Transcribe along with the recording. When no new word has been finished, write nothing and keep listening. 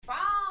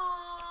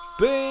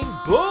Bing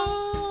boom.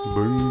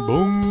 Boom,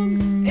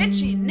 boom.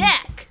 Itchy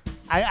neck.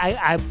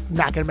 I'm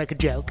not going to make a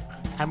joke.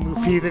 I'm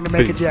refusing to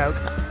make a joke.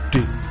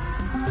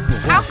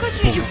 How could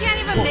you? You can't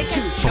even make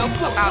a joke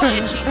about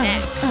itchy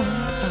neck.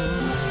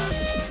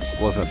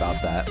 Wasn't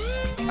about that.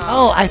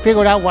 Oh, I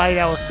figured out why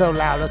that was so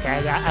loud.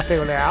 Okay, I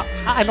figured it out.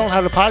 I don't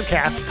have a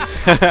podcast.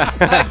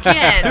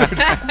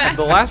 Again.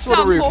 The last one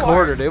Some we more.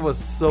 recorded, it was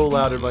so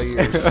loud in my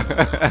ears.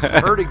 It's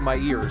hurting my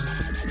ears.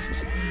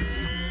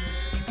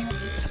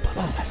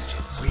 Subliminal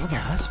messages.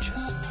 Subliminal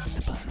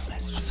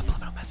messages.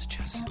 Subliminal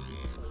messages.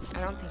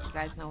 I don't think you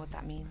guys know what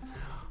that means.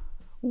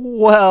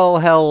 Well,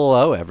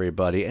 hello,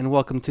 everybody, and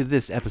welcome to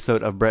this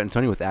episode of Brett and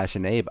Tony with Ash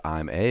and Abe.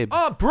 I'm Abe.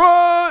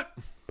 Brett!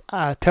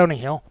 Tony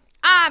Hill.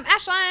 I'm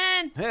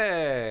Ashlyn.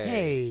 Hey.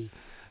 Hey.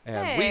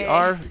 And we Hey.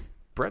 are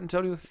Brett and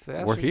Tony with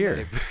Ash We're and here.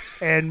 Abe.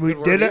 And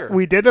We're here.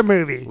 we did a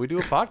movie. We do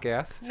a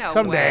podcast. No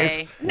Some way.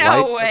 days.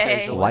 No Life- way.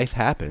 occasionally. Life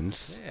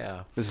happens.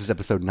 Yeah. This is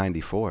episode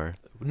 94.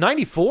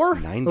 94?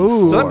 94.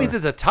 Ooh. So that means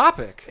it's a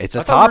topic. It's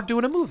I a thought we were top-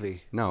 doing a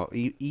movie. No,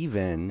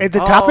 even. Is the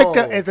topic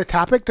Oh. is the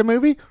topic the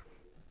movie?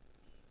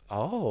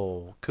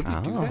 Oh, could we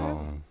do that?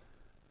 Oh.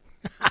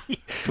 Could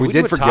We do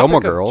did a for topic Gilmore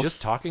of Girls.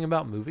 Just talking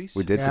about movies?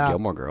 We did Yeah. for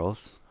Gilmore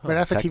Girls. But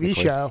that's a TV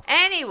technically. show.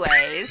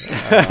 Anyways,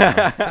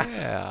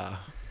 Yeah.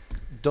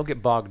 Don't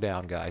get bogged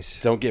down, guys.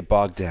 Don't get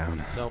bogged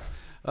down. No.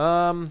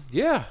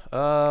 Yeah.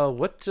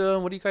 What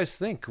do you guys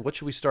think? What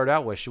should we start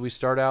out with? Should we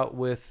start out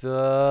with get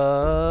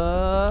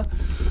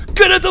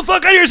it the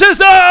fuck out of your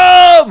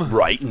system?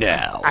 Right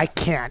now. I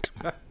can't.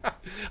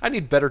 I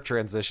need better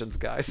transitions,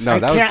 guys. No, I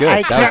that was can't- good.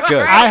 I That was can't-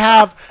 good. I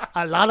have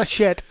a lot of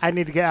shit I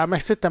need to get out of my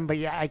system, but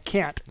yeah, I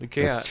can't. We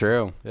can't. That's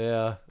true.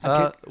 Yeah.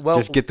 can't- Well,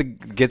 Just get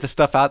the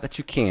stuff out that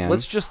you can.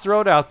 let's just throw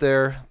it out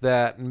there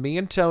that me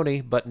and Tony,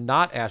 but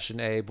not Ash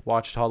and Abe,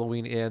 watched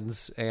Halloween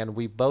Ends, and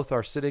we both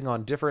are sitting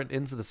on different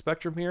ends of the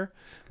spectrum here.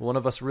 One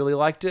of us really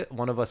liked it.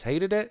 One of us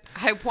hated it.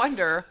 I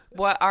wonder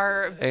what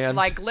our And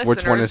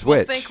listeners one is will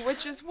which? think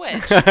which is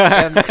which.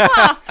 And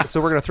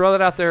so we're going to throw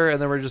that out there, and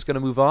then we're just going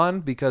to move on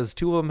because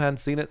two of them hadn't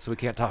seen it, so we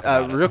can't talk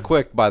about Real it.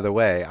 quick, by the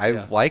way, I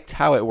Yeah. liked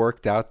how it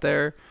worked out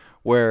there,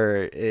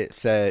 where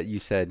you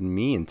said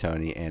me and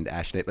Tony and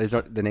Ash. It's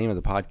not the name of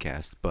the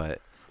podcast, but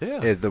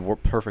Yeah. it's the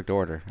perfect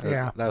order.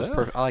 Yeah. That was Yeah.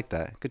 perfect. I like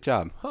that. Good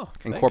job. Huh,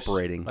 thanks.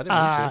 Incorporating. I didn't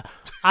mean to.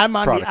 I'm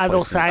on Product the other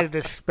placement. side of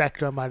the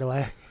spectrum, by the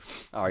way.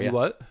 Oh You yeah.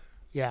 what?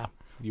 Yeah,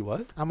 You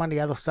what? I'm on the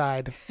other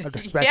side of the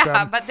spectrum.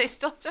 Yeah, but they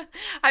still.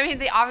 I mean,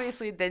 they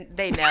obviously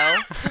they know.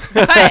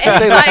 But it's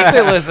They like,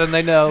 listen.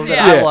 They know that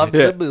Yeah. I loved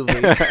Yeah. the movie.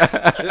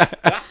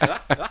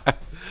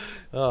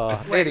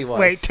 Anyways.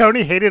 Wait,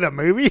 Tony hated a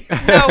movie?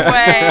 no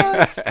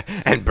way.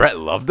 And Brett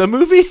loved the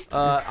movie.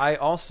 I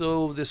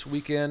also this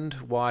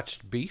weekend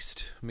watched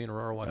Beast. Me and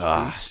Aurora watched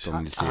Beast. Still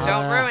need to see it.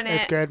 Don't ruin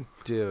It's it. good.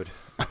 Dude,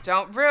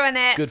 Don't ruin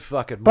it. good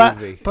fucking But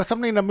movie.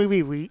 something in the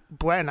movie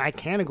Brett and I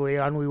can agree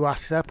on. We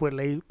watched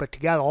separately, but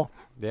together.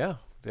 Yeah.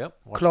 Yep.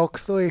 Watched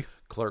Clerks 3.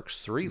 Clerks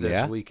 3 this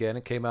Yeah. weekend.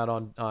 It came out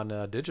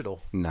on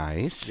digital.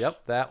 Nice.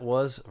 Yep, that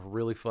was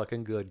really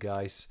fucking good,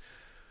 guys.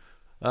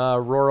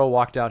 Aurora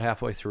walked out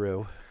halfway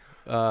through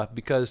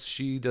because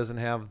she doesn't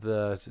have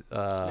the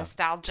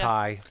Nostalgia.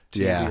 tie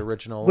to Yeah. the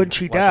original. When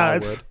she like I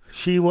does, would.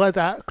 she was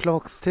at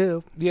Clerks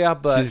 2. Yeah,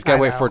 but She's got to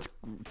I wait know. for it to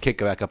kick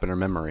back up in her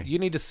memory. you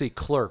need to see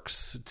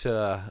Clerks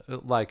to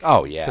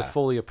Oh, yeah. to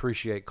fully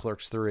appreciate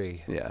Clerks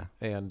 3. Yeah.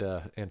 And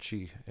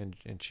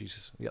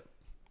she's yep.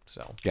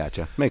 So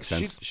Gotcha. Makes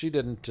she sense.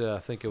 didn't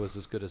think it was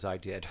as good as I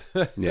did.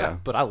 Yeah.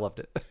 but I loved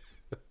it.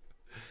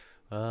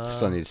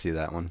 Still need to see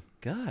that one.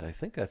 God, I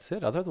think that's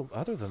it. Other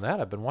than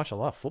that, I've been watching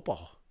a lot of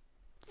football.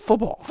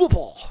 Football.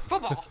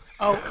 Football.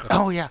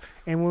 Oh yeah.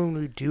 And when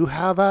we do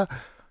have a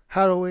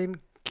Halloween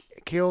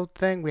kill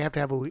thing, we have to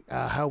have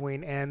a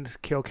Halloween ends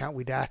kill count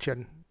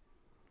redaction.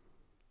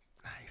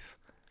 Nice.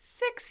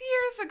 6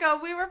 years ago,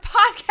 we were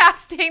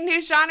podcasting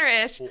New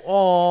Genre-ish.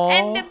 Oh,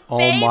 And the Oh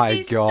baby's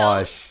my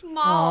gosh. so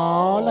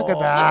small. Oh, look at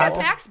Look at that.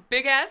 Mac's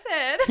big ass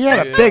head. He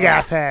had a big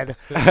ass head.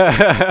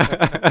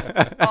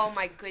 Oh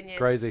my goodness.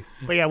 crazy.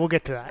 But yeah, we'll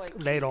get to that Like,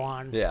 later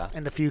on. Yeah.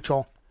 In the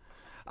future.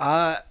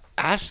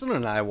 Ashlyn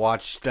and I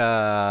watched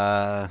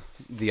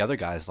The Other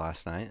Guys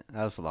last night.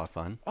 That was a lot of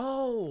fun.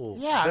 Oh,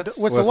 Yeah, that's-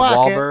 with with the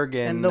Rock Wahlberg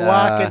and and, the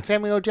Rock uh, and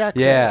Samuel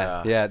Jackson.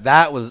 Yeah.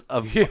 That was.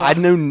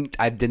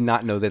 I did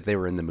not know that they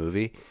were in the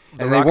movie,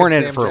 and they Rock weren't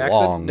and in it Sam for Jackson?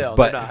 long. No,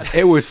 but they're not.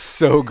 it was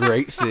so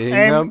great seeing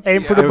them.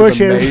 Aim for It the was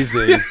bushes.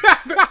 amazing.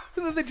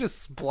 And then they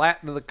just splat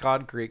into the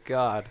concrete.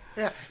 God.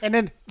 Yeah. And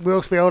then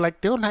Will Smith,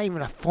 like, there's not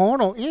even a phone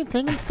or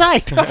anything in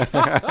sight.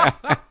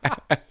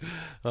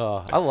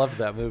 Oh, I loved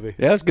that movie.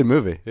 Yeah, it was a good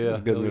movie. Yeah, it was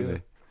a good hell yeah.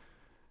 movie.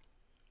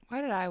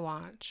 What did I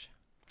watch?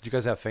 Did you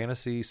guys have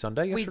Fantasy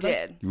Sunday We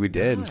yesterday? did. We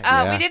did.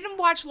 Yeah. We didn't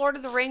watch Lord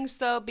of the Rings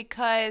though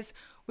because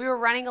we were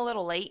running a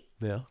little late.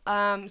 Yeah.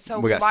 So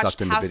We we got watched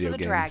sucked into House video of the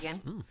games.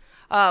 Dragon,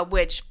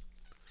 which,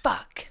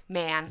 fuck,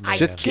 man, I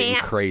Shit's can't.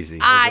 getting crazy.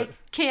 I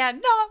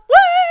cannot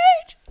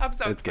wait. I'm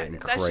so It's getting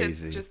excited. That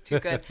crazy. shit's just too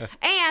good.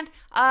 And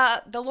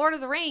the Lord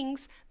of the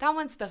Rings, that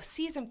one's the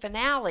season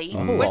finale,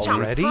 Oh, which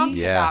already? I'm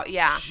pumped Yeah. about.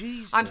 Yeah, I'm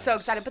so Jesus.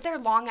 excited. But they're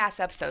long ass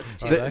episodes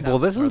too. Th- so. well,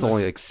 this one's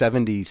only like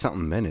 70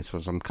 something minutes,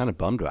 which I'm kind of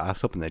bummed about. I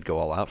was hoping they'd go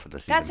all out for the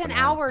season. That's an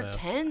finale. hour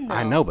 10. Though.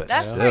 I know, but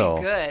that's still,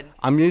 pretty good.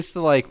 I'm used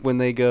to like when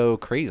they go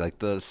crazy, like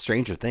the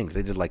Stranger Things.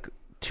 They did like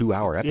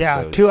 2-hour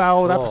episodes. Yeah,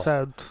 2-hour Cool.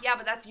 episodes. Yeah,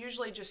 but that's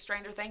usually just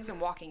Stranger Things and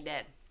Walking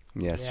Dead.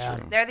 Yes, Yeah.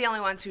 true. They're the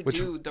only ones who Which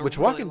do the which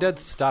really Walking long Dead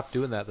ones. stopped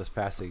doing that this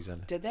past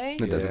season. Did they?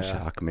 That doesn't Yeah.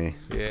 shock me.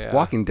 Yeah.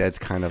 Walking Dead's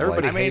kind of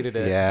Everybody like hated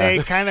it. Yeah. They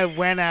kind of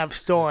went out of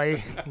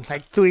story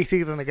like 3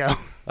 seasons ago.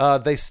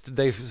 They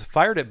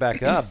fired it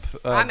back up.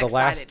 I'm the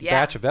last excited, yeah.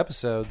 batch of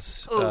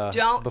episodes. Oh,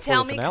 don't before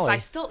tell the me because finale. I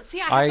still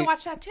see. I have to I-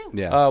 watch that too.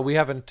 Yeah. We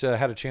haven't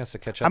had a chance to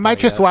catch up. I might on it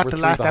just yet. watch We're the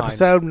 3 last behind.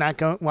 episode,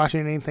 not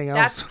watching anything else.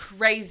 That's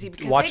crazy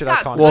because Watch they it as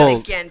got content. good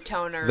Well, again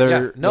toners.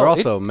 They're No, they're it-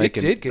 also it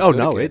making. did get oh good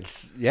no, again.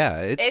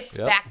 It's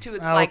Yep. back to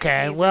its like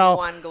Okay, season well,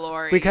 one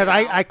glory. because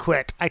you know? I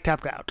quit. I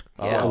tapped out.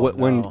 Yeah. Oh,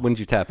 when no. when did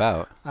you tap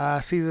out?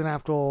 Season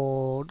after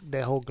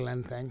the whole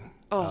Glenn thing.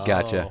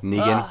 Gotcha. Oh.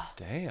 Negan.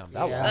 Damn,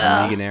 that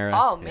Yeah. was. Negan era.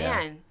 Oh Yeah.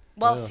 man.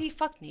 Well, see,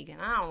 fuck Negan.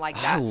 I don't like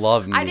that. I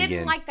love I Negan.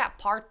 didn't like that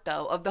part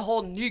though of the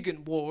whole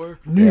Negan war.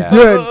 Yeah.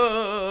 Good.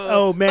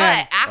 Oh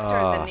man. But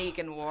after the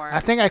Negan war, I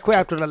think I quit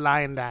after the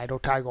lion died or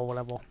tiger or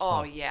whatever.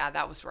 oh yeah,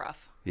 that was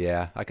rough.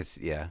 Yeah, I could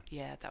see. Yeah.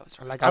 Yeah, that was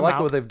rough. Like I I'm like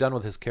out. what they've done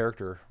with his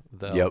character,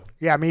 though. Yep.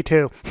 Yeah, me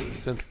too.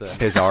 Since then.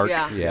 His arc.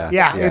 Yeah. Yeah.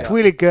 Yeah, it's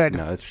really good.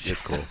 No, it's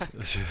cool.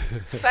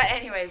 But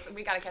anyways,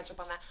 we gotta catch up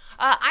on that.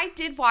 I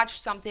did watch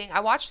something. I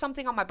watched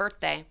something on my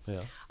birthday.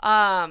 Yeah.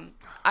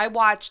 I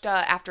watched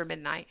After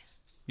Midnight.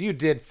 You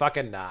did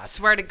fucking not.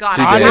 Swear to God,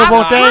 She I did. have On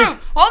your birthday?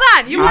 proof. Hold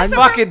on, you I must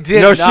have fucking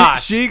did no,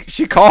 not.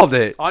 she called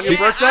it. On your Yeah,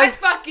 birthday? I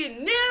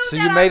fucking knew. So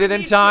that you I made would it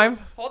in need time?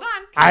 proof. Hold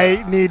on.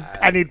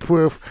 I need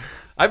proof.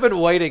 I've been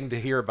waiting to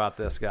hear about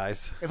this,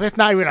 guys. If it's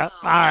not even a, It's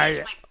my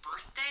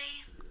birthday,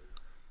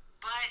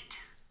 but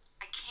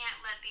I can't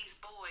let these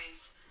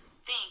boys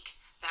think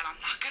that I'm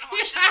not gonna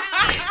watch this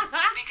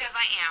movie because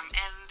I am,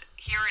 and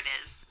here it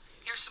is.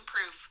 Here's some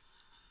proof.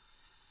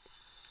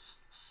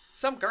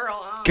 Some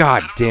girl.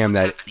 God damn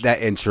that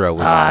intro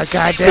was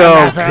goddamn, so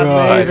that's an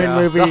good. amazing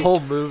movie. The whole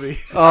movie.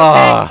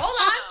 Hold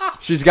on.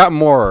 She's got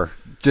more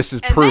just as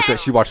And proof then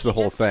that she watched the He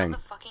whole just killed thing. the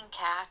fucking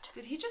cat.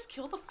 Did he just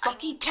kill the I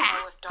fucking need to know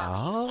cat? if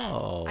Darby is dead.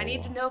 Oh. I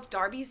need to know if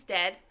Darby's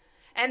dead.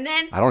 And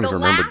then I don't the even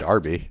remember last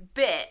Darby.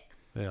 Bit.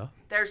 Yeah.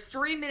 There's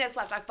 3 minutes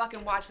left. I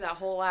fucking watched that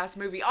whole last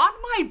movie on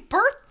my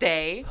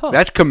birthday.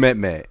 That's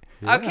commitment.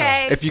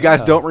 Okay. If you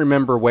guys don't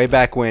remember, way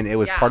back when, it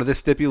was Yeah. part of the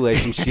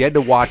stipulation. She had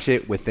to watch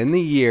it within the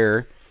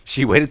year.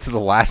 She waited to the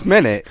last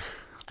minute,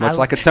 much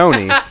like a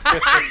Tony,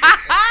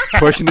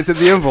 pushing it to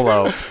the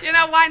envelope. You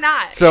know, why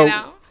not? So, you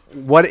know?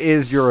 what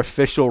is your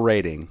official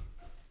rating?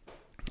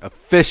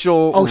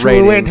 Official Oh, should we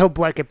rating. wait until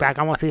Blake get back?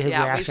 I want to see his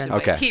Yeah, we reaction. should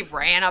wait. Okay. He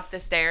ran up the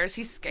stairs.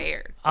 He's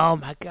scared. Oh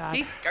my god.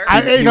 He's scared.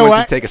 You He know went to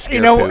what? take a scare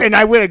you know, poop. and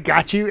I would have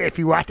got you if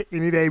you watched it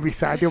any day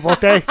beside your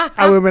birthday.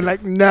 I would have been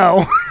like,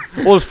 no.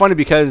 Well, it's funny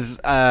because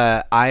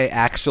I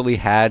actually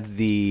had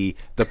the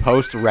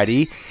post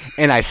ready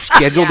and I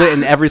scheduled it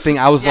and everything.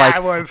 I was Yeah, like, I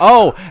was.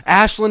 "Oh,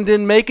 Ashlyn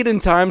didn't make it in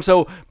time,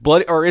 so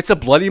it's a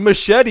bloody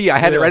machete." I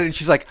had it ready, and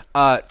she's like,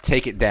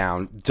 "Take it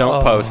down,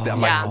 don't post it."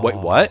 I'm Yeah. like, "Wait,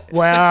 what?"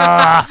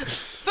 Well,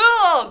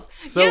 Fools!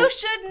 So- You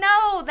should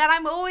know that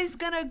I'm always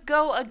gonna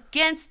go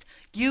against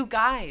you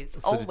guys.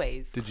 So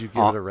always. Did you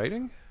give it a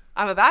rating?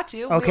 I'm about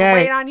to. Okay. We'll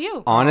wait on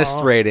you. Honest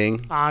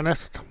rating.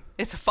 honest.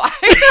 It's a 5.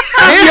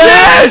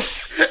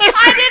 Yes.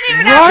 I didn't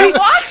even have to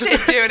watch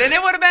it, dude, and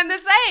it would have been the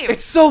same.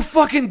 It's so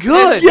fucking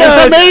good.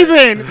 It's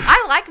amazing.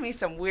 I like me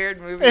some weird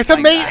movies. It's like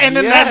amazing. that. And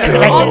then Yes.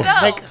 that, Although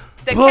like,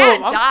 the Boom, cat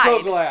I'm died.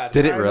 so glad.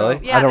 Did it really?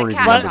 Yeah, I don't the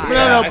cat remember died. the no,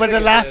 cat. no, but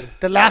think it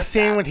the last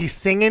scene when he's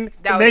singing,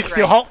 That it was makes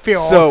your great. heart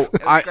feel. So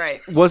was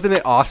great. wasn't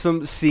it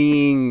awesome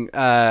seeing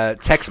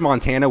Tex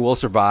Montana Will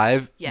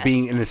Survive Yes.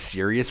 being in a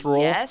serious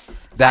role?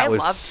 Yes. That I was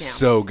loved him.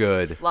 so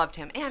good. Loved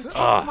him. And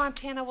Tex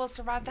Montana Will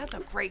Survive. That's a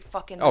great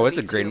fucking movie. Oh, it's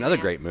a great, too, another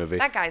man. great movie.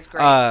 That guy's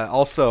great.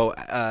 Also,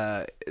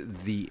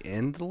 The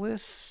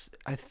Endless,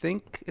 I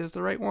think, is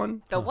the right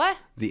one. the what?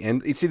 The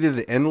end. It's either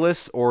The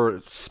Endless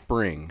or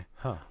Spring.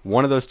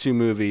 One of those two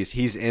movies.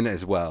 He's in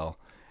as well.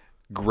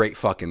 Great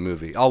fucking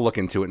movie. I'll look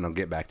into it and I'll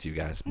get back to you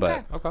guys.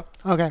 But Okay.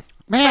 Okay,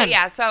 man, But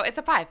yeah, so it's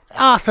a 5.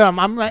 awesome.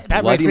 I'm like,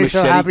 that makes Bloody me so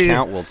Machete happy.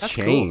 count will That's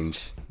cool.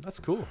 change. That's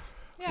cool.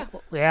 Yeah.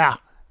 Yeah,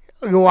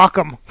 you're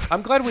welcome.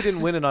 I'm glad we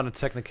didn't win it on a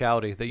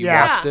technicality that you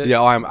Yeah. watched it.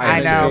 Yeah, I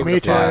know, me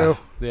too.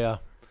 Yeah.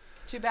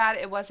 Too bad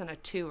it wasn't a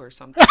 2 or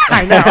something.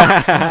 I know.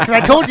 'Cause I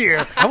told you.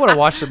 I want to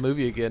watch the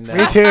movie again now.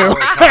 Me too.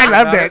 I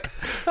loved it.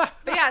 But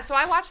yeah, so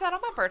I watched that on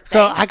my birthday.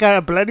 So I got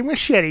a bloody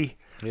machete.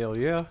 Hell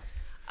yeah.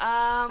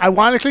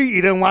 Ironically,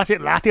 you didn't watch it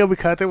last year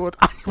because it was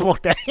on your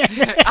birthday.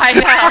 I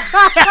know.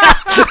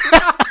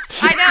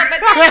 I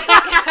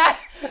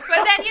know,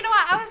 but then then you know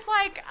what? I was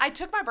like, I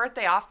took my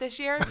birthday off this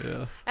year,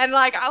 and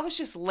like I was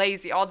just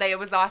lazy all day. It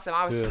was awesome.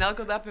 I was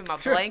snuggled up in my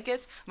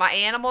blankets, my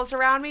animals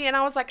around me, and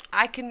I was like,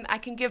 I can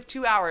give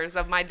 2 hours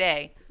of my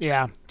day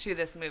Yeah. to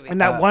this movie. And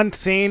that one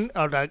scene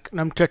of like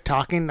them just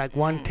talking, like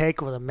one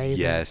take was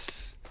amazing.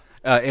 Yes.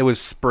 It was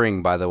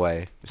Spring, by the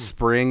way.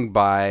 Spring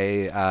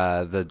by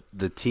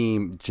the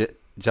team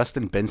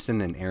Justin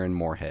Benson and Aaron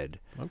Moorhead.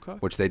 Okay.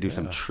 Which they do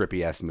some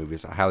trippy ass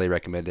movies. I highly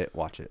recommend it.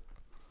 Watch it.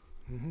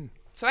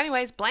 So,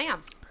 anyways,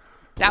 Blam.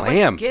 That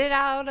Blam. was Get It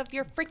Out of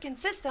Your Freaking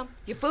System,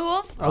 you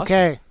fools.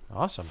 Okay.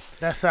 Awesome.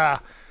 That's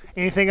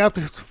anything else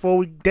before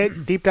we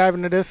deep dive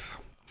into this?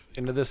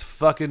 Into this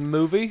fucking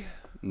movie.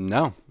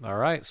 No. All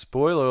right.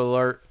 Spoiler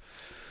alert.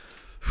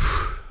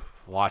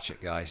 Watch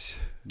it, guys.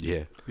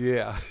 Yeah.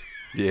 Yeah.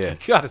 Yeah.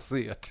 Gotta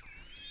see it.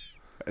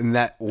 And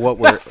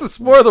That's the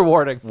spoiler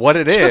warning. What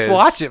it is. Just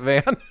watch it,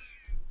 man.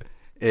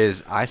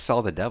 Is I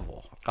Saw the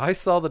Devil. I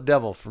Saw the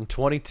Devil from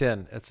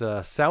 2010. It's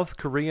a South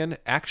Korean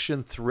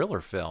action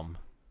thriller film.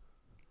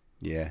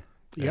 Yeah.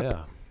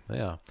 Yep.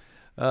 Yeah.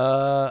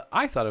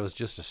 I thought it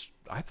was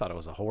I thought it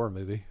was a horror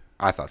movie.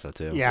 I thought so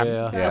too. Yeah.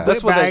 Yeah. Yeah.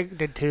 That's what I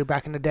did too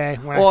back in the day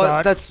when I saw Well,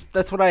 it.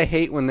 that's what I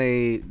hate when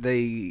they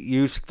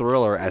use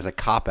thriller as a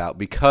cop out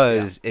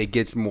because it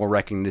gets more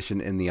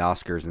recognition in the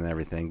Oscars and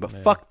everything. But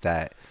fuck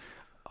that.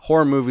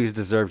 Horror movies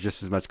deserve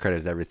just as much credit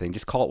as everything.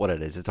 Just call it what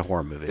it is. It's a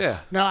horror movie. Yeah.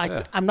 No,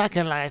 I'm not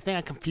gonna lie. I think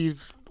I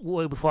confused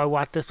way before I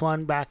watched this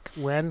one back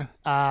when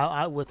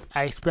with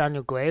I Spit on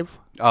Your Grave.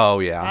 Oh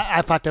yeah.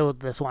 I thought that was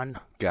this one.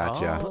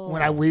 Gotcha.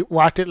 When I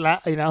watched it,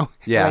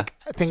 Yeah. Like,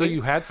 I think So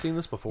you had seen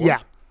this before? Yeah.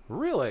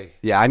 Really?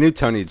 Yeah, I knew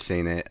Tony had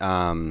seen it.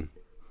 I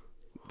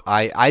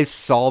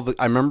saw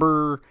I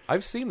remember.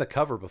 I've seen the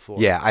cover before.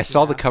 Yeah, I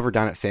saw the cover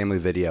down at Family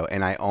Video,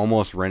 and I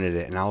almost rented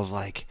it, and I was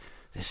like,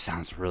 "This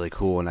sounds really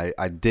cool," and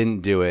I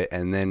didn't do it,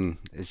 and then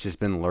it's just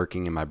been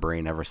lurking in my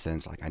brain ever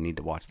since. Like, I need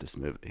to watch this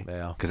movie.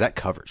 Yeah. because that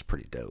cover's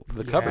pretty dope.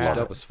 The cover's Yeah.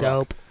 dope as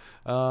fuck.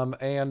 Dope.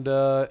 And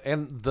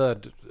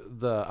the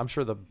I'm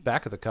sure the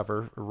back of the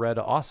cover read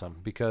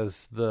awesome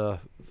because the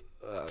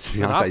To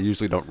be honest, I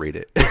usually don't read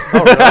it.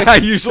 Oh, really? I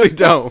usually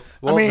don't.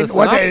 Well, I mean, the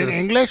was it in synopsis-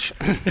 English?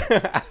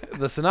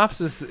 The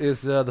synopsis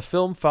is the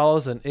film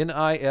follows an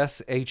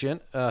NIS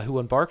agent who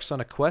embarks on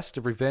a quest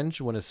of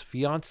revenge when his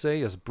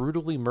fiancée is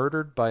brutally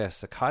murdered by a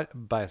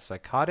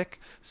psychotic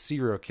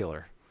serial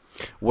killer.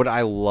 What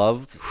I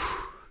loved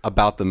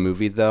about the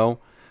movie, though,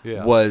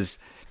 Yeah. was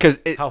because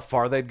How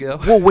far they'd go?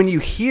 well, when you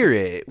hear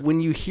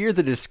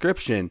the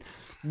description,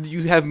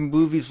 you have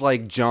movies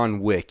like John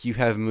Wick. You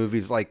have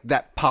movies like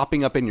that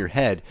popping up in your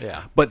head.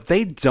 Yeah. But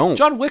they don't.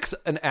 John Wick's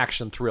an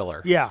action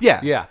thriller. Yeah.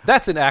 Yeah. Yeah,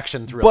 that's an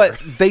action thriller. But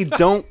they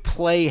don't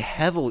play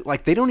heavily.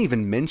 Like, they don't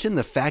even mention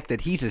the fact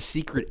that he's a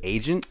secret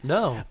agent.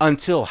 No.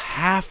 Until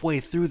halfway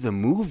through the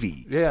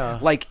movie. Yeah.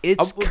 Like,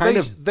 it's Well, kind they-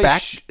 of they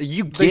back. sh-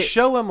 You they get.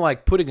 show him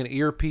like putting an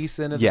earpiece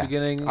in at Yeah. the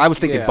beginning. I was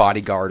thinking Yeah.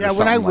 Bodyguard or Yeah,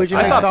 something when I like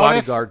originally I that. thought saw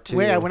this, Bodyguard, too.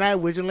 when I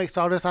originally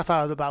saw this, I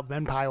thought it was about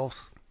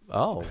vampires.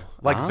 Oh,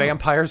 like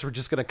vampires were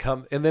just gonna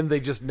come, and then they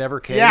just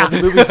never came. Yeah. And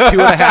the movie's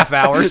 2.5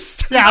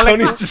 hours. Yeah, like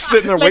Tony's just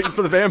sitting there waiting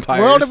for the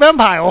vampires. World of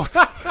Vampires.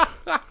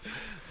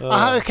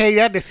 Okay, you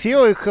had the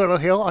serial killer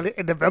here.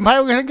 Is the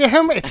vampire gonna get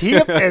him? Is he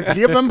a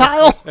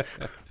vampire?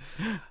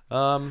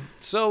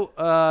 So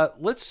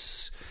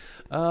let's,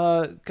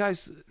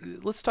 guys,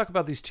 let's talk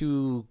about these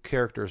two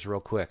characters real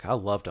quick. I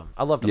loved them.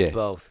 I loved them Yeah.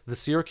 both. The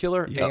serial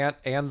killer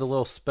Yep. and the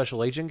little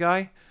special agent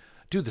guy.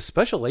 Dude, the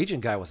special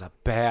agent guy was a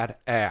badass.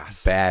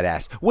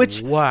 Badass.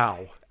 Which,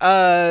 Wow.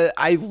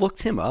 I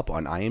looked him up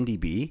on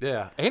IMDb.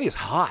 Yeah, and he's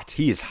hot.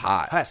 He is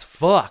hot. Hot as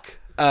fuck.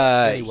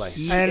 Anyways.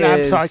 he And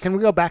I'm sorry, is- can we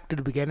go back to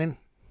the beginning?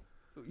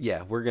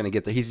 Yeah, we're gonna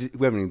get there. We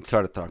haven't even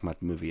started talking about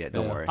the movie yet.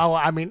 Don't worry. Oh,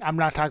 I mean, I'm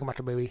not talking about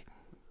the movie.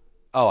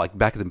 Oh, like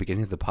back at the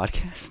beginning of the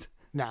podcast.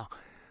 No.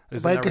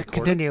 Isn't But that recorded?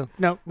 continue.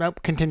 Nope,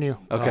 continue.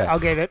 Okay. I'll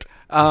get it.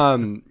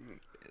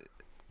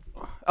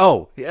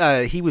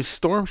 He was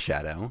Storm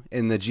Shadow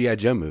in the G.I.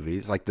 Joe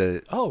movies, like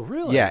the. Oh,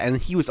 really? Yeah, and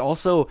he was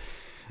also,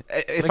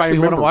 if Makes I me want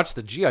remember to watch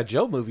the G.I.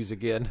 Joe movies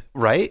again.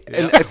 right,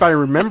 and if I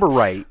remember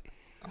right,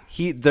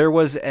 there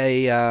was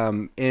a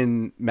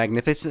in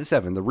Magnificent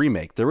Seven, the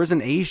remake. There was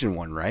an Asian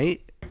one,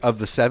 right? Of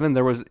the seven,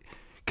 there was.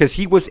 Because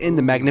he was in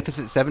the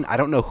Magnificent Seven. I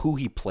don't know who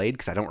he played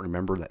because I don't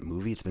remember that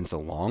movie. It's been so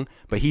long.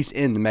 But he's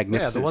in the Yeah,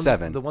 Magnificent the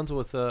Seven. ones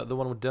with the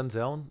one with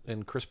Denzel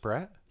and Chris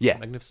Pratt. Yeah.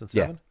 Magnificent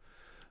Yeah. Seven.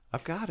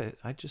 I've got it.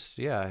 I just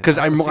Because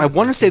I haven't seen it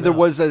want to since say it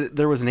came out.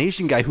 there was an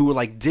Asian guy who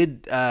like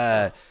did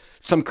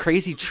some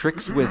crazy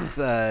tricks with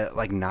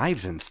like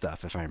knives and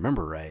stuff, if I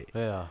remember right.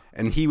 Yeah.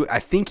 And I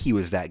think he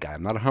was that guy.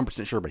 I'm not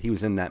 100% sure, but he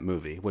was in that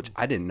movie, which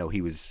I didn't know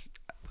he was.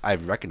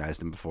 I've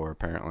recognized him before.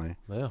 Apparently,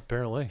 Yeah,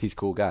 apparently. he's a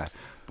cool guy.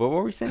 But what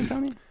were we saying,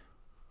 Tony?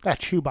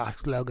 That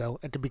shoebox logo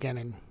at the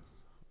beginning.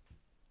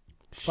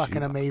 Fucking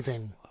Shoebox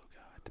amazing.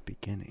 logo at the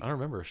beginning. I don't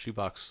remember a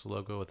shoebox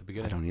logo at the I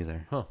beginning. don't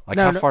either. Huh. Like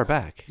No, how no. far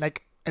back?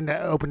 Like in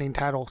the opening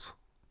titles.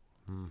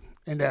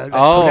 In the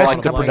Oh, production like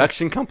the company.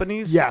 production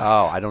companies? Yes.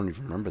 Oh, I don't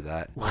even remember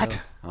that.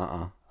 What?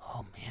 Uh-uh.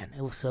 Oh man,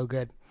 it was so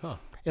good. Huh.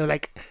 It was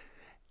like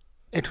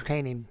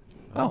entertaining.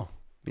 Oh.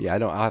 Yeah, I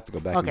don't. I'll have to go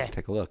back Okay. and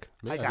take a look.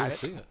 Yeah, I got didn't it.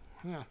 see it.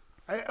 Yeah.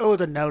 It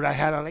was a note I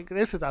had. I'm like,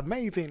 this is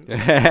amazing.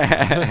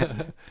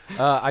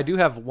 I do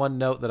have one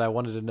note that I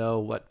wanted to know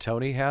what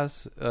Tony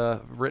has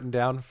written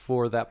down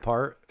for that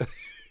part.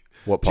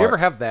 What Do you part? ever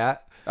have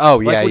that? Oh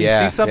Like yeah, when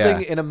yeah. you see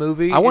something yeah. in a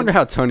movie. I wonder and-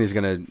 how Tony's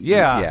gonna.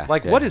 Yeah,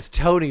 like yeah. what is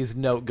Tony's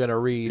note gonna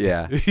read?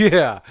 Yeah.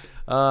 yeah.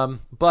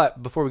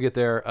 But before we get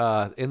there,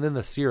 and then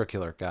the serial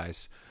killer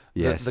guys.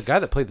 Yes. The guy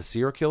that played the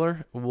serial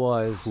killer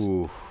was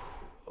Ooh.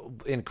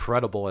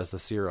 incredible as the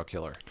serial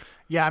killer.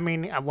 Yeah, I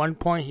mean, at one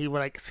point he was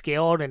like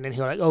scared, and then he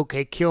was like,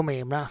 "Okay, kill me.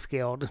 I'm not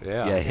scared."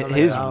 Yeah. Yeah, Yeah.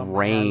 his oh, man.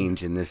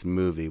 range in this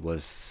movie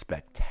was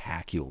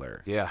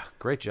spectacular.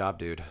 Great job,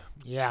 dude.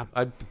 Yeah.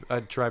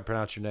 I'd try to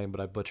pronounce your name,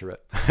 but I butcher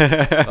it.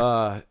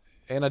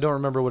 And I don't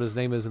remember what his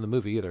name is in the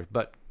movie either.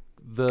 But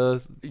the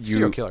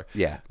serial killer.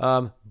 Yeah.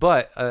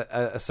 But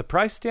a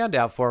surprise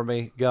standout for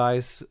me,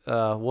 guys,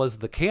 was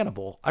the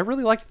cannibal. I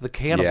really liked the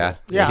cannibal. Yeah.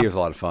 Yeah. He was a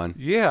lot of fun.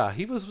 Yeah,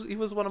 he was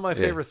one of my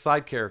favorite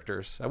side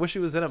characters. I wish he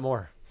was in it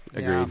more.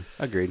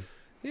 Agreed.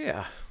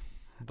 Yeah.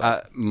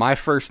 My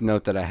first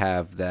note that I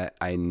have that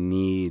I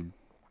need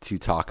to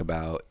talk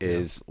about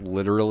is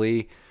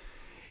literally,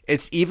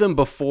 it's even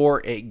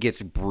before it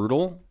gets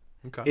brutal,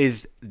 Okay.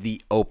 is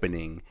the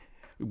opening.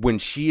 When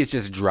she is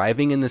just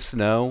driving in the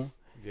snow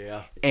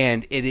Yeah.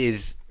 and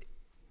it's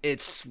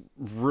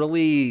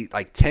really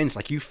like tense.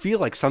 Like you feel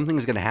like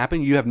something's going to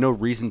happen. You have no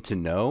reason to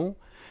know.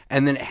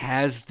 And then it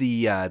has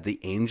the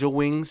angel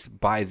wings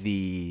by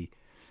the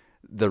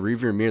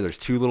rearview mirror. There's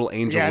two little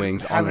angel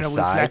wings on the having a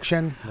side.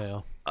 reflection.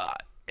 Yeah.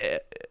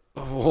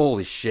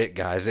 Holy shit,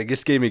 guys. It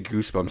just gave me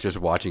goosebumps just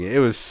watching it. It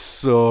was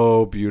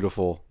so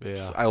beautiful.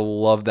 Yeah. I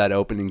love that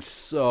opening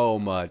so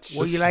much.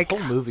 Were This you like, whole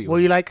movie were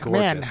was you like,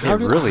 man, gorgeous. how It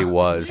do, really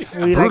was.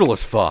 Were you Brutal like-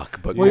 as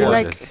fuck, but were you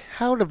like, gorgeous.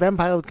 how the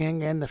vampires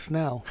getting in the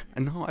snow?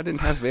 No, I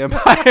didn't have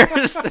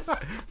vampires.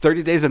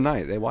 30 Days a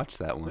Night. They watched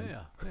that one.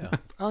 Yeah.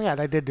 Oh yeah,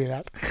 they did do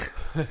that.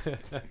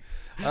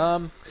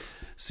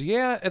 So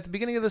yeah, at the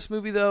beginning of this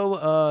movie,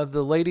 though,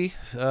 the lady,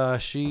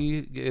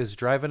 she is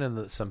driving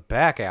in some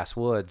back-ass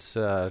woods,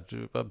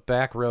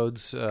 back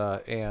roads,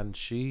 and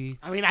she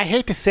I mean, I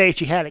hate to say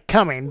she had it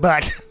coming,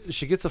 but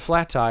gets a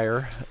flat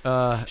tire.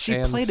 She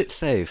and played it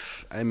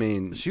safe. I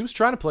mean, She was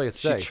trying to play it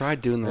she safe.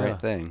 tried doing the Yeah. right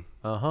thing.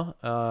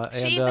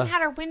 She even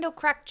had her window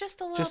cracked just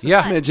a little Just a bit.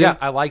 Yeah, smidgen. yeah,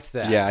 I liked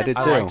that. Yeah, I did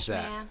I too. liked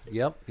Man. that.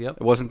 Yep.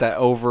 It wasn't that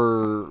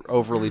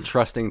overly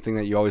trusting thing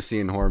that you always see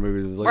in horror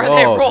movies. Like, Where oh,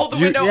 they roll the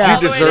window you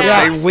all the way deserve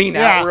down. it. They lean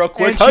out real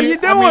quick. And How she- you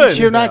I doing? mean,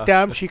 she's not Yeah.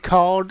 dumb. She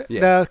called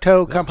Yeah. the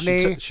tow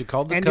company. she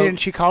called the and tow- then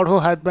she called her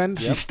husband.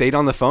 She stayed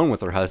on the phone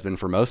with her husband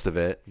for most of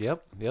it.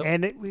 Yep.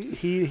 And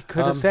he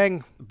could have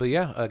sang. But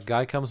yeah, a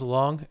guy comes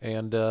along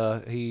and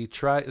he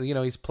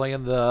he's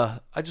playing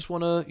the I just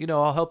want to,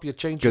 I'll help you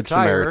change Good your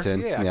tire.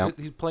 Samaritan, Yeah, yeah.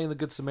 he's playing the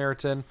Good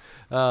Samaritan.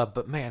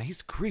 But man,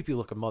 he's a creepy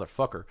looking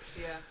motherfucker.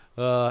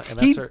 Yeah. And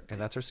He-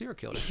 that's her serial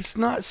killer. He's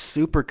not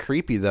super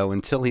creepy though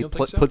until he don't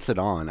think so? puts it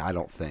on. I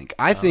don't think.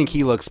 I think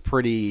he looks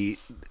pretty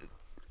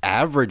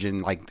average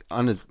and like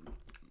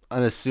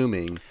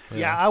unassuming.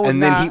 Yeah, I would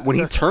And then not. when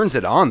he turns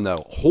it on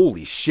though,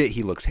 holy shit,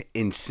 he looks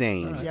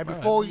insane. yeah,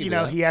 before you can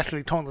do that. he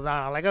actually turned it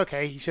on. I'm like,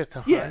 okay, he's just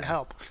a Yeah. friend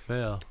help.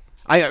 Yeah.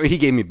 He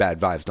gave me bad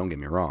vibes. Don't get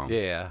me wrong.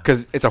 Yeah.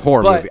 because it's a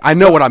horror But- movie. I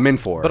know what I'm in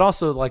for. But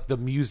also like the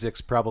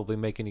music's probably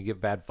making you get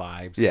bad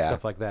vibes and Yeah.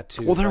 stuff like that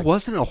too. well, there Like,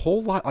 wasn't a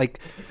whole lot. Like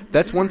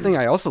that's one thing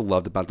I also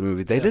loved about the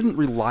movie. They didn't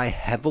rely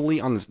heavily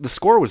on the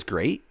score was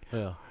great,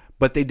 Yeah.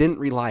 but they didn't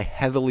rely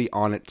heavily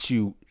on it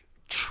to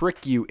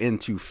trick you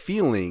into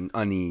feeling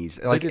unease.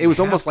 Like didn't it was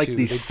almost have like to.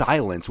 the They-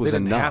 silence They was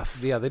didn't enough.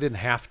 have, yeah, they didn't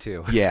have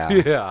to. Yeah.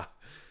 yeah.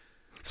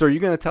 So are you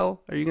gonna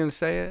tell? Are you gonna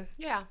say it?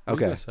 Yeah. What are you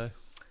Okay. gonna say?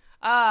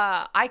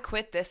 I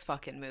quit this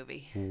fucking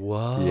movie.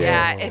 Whoa.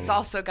 Yeah, it's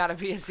also got to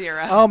be a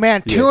 0. Oh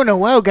man, 2 in a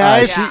row,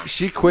 guys. Yeah.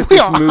 She quit We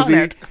this are on movie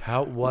it.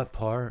 How? What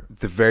part? at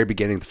the very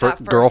beginning. The That first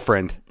first-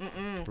 girlfriend.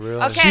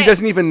 Really? Okay. She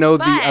doesn't even know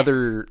but-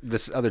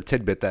 this other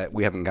tidbit that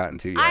we haven't gotten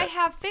to yet. I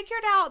have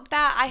figured out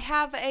that I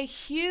have a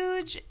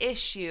huge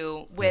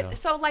issue with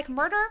so like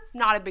murder,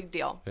 not a big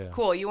deal. Yeah.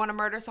 Cool, you want to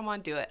murder someone,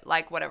 do it.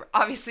 Like whatever.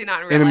 Obviously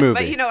not in real In a life, movie.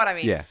 but you know what I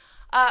mean. Yeah.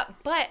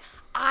 But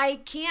I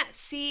can't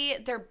see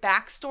their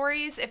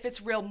backstories if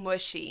it's real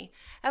mushy.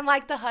 And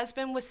like the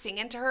husband was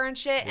singing to her and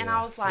shit, and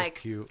I was That was like,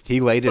 cute. He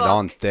laid it fuck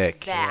on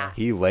thick. that.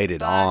 He laid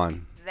it Fuck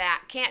on.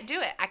 that. Can't do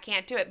it. I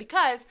can't do it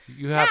because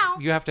You now,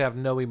 have to have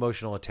no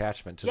emotional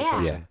attachment to the yeah,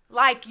 person.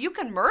 like you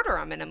can murder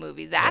them in a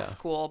movie. That's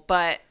cool,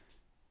 but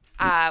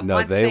No,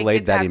 once they laid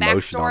get that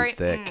emotion on backstory,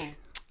 thick.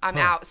 I'm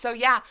out. So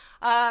yeah,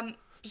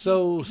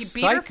 So he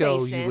beat her Psycho,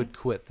 face you in. would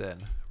quit then,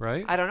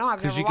 right? I don't know. I've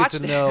Because never you get watched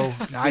to it. know.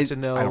 You get to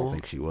know. I don't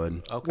think she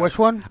would. Okay. Which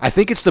one? I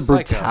think it's the Psycho.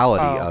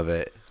 brutality Oh. of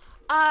it.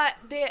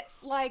 The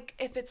like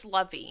if it's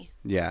lovey.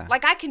 Yeah.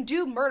 Like I can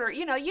do murder.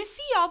 You know, you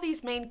see all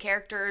these main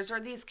characters or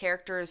these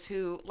characters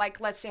who, like,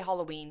 let's say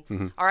Halloween.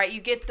 Mm-hmm. All right,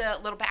 you get the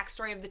little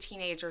backstory of the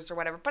teenagers or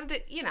whatever, but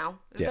Yeah.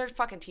 they're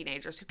fucking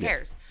teenagers. Who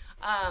cares?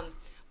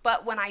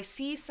 But when I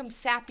see some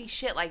sappy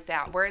shit like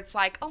that, where it's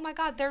like, oh my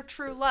god, they're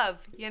true love,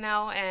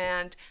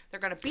 and they're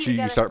gonna be So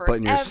together you start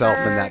putting yourself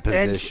in that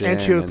forever. position.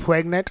 And she was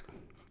pregnant.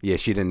 Yeah,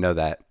 she didn't know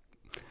that.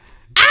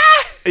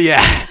 Ah!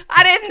 Yeah.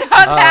 I didn't know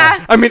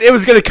that. I mean, it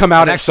was going to come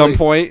out at some actually-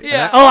 point.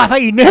 Yeah. Oh, I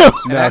thought you knew.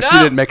 No, she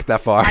No. didn't make it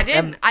that far. I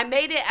didn't. I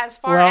made it as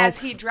far Well, as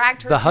he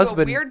dragged her The to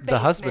husband, a weird the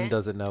basement. husband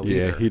doesn't know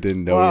Yeah, either. he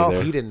didn't know Well,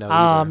 either. He didn't know Oh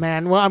either.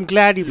 man, well I'm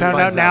glad you found out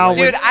finds out now.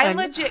 later. Dude, when- I and-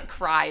 legit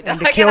cried. and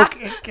the Like, kill and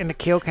I- and the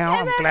kill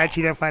count. I'm glad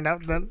you didn't find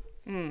out then.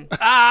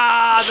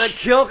 Ah, the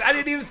kill. I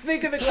didn't even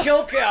think of the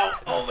kill count.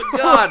 Oh my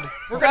god.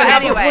 We're So gonna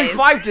have anyways. a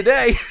 0.5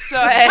 today. So,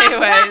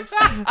 anyways,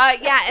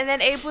 yeah, and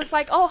then Abe was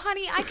like, "Oh,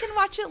 honey, I can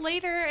watch it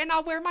later, and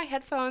I'll wear my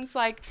headphones."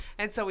 Like,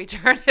 and so we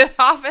turned it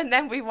off, and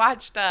then we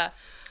watched what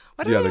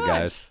The did we Other watch?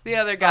 Guys. The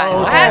Other Guys.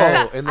 Oh. I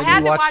had to, And then I had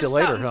you to watched watch it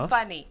later, something huh?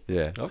 funny.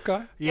 Yeah.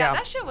 Okay. Yeah,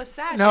 that shit was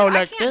sad. No, dude. I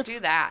like can't this- do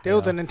that. It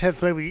was an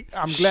intense movie.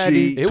 I'm glad She-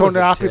 he It turned was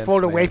it off intense, before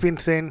the man. raping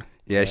scene.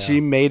 Yeah,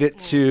 she made it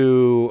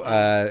to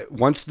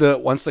once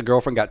the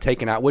girlfriend got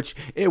taken out, which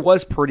it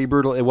was pretty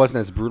brutal. It wasn't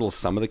as brutal as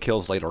some of the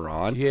kills later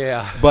on.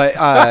 Yeah. But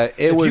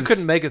it If was. you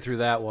couldn't make it through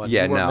that one.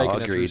 Yeah, you weren't no,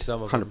 making it through agreed.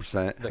 some of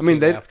 100%. them I mean,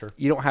 that came after.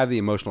 you don't have the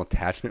emotional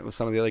attachment with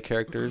some of the other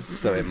characters,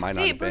 so it might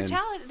not See, have been.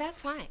 brutality. That's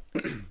fine.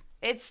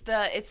 It's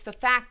the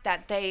fact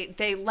that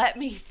they let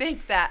me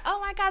think that, oh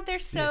my god, they're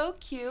so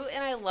cute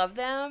and I love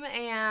them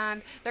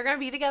and they're gonna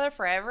be together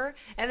forever,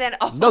 and then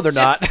No, they're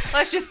not.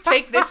 Let's just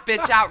take this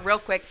bitch out real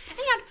quick,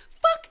 and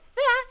fuck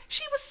that,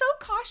 she was so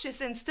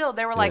cautious, and still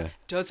they were like, Yeah.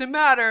 doesn't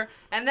matter,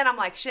 and then I'm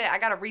like, shit, I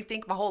gotta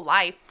rethink my whole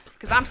life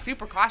because I'm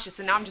super cautious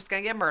and now I'm just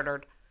gonna get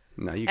murdered.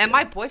 No, you And can't.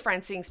 my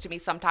boyfriend sings to me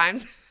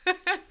sometimes.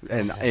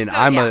 and So,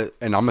 I'm yeah.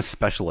 I'm a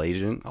special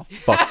agent. I'll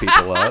fuck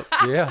people up.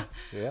 Yeah.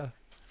 Yeah.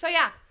 So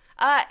yeah,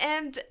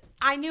 and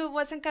I knew it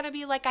wasn't gonna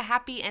be like a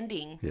happy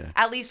ending, Yeah.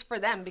 at least for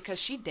them, because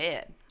she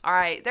did. All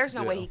right, there's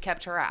no way Yeah. he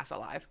kept her ass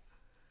alive.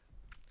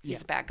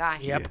 He's a bad guy.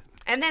 Yep.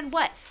 And then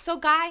what? So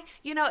Guy,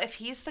 if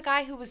he's the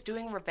guy who was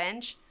doing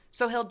revenge,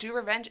 so he'll do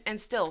revenge, and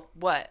still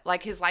what?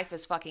 Like his life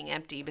is fucking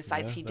empty.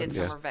 Besides, he did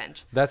some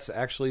revenge. That's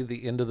actually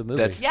the end of the movie.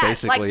 That's- Yeah,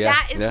 Basically, like yeah,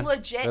 that is yeah.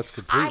 legit. That's I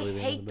completely the end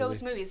of hate the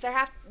those movies.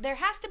 There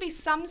has to be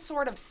some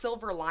sort of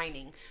silver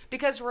lining,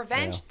 because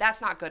revenge,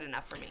 that's not good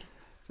enough for me.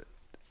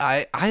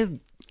 I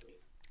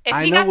If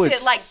I he know got to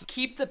it's- like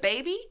keep the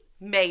baby,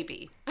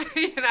 maybe,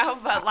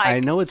 but like I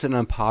know it's an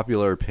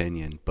unpopular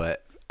opinion,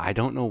 but I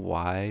don't know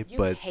why. you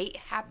But hate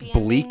happy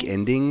bleak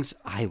endings. endings,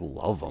 I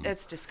love them.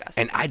 It's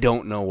disgusting. And I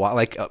don't know why.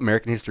 Like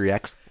American History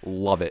X,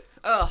 love it.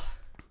 Ugh.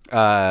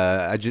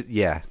 I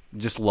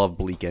just love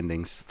bleak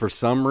endings for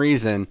some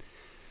reason.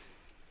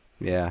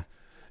 Yeah,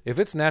 If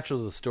it's natural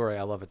to the story,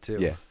 I love it too.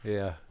 Yeah.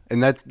 Yeah.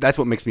 and that's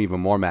what makes me even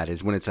more mad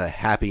is when it's a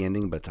happy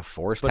ending, but it's a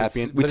forced But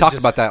happy it's- ending. We but it talked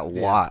just- about that a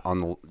yeah. lot on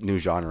the new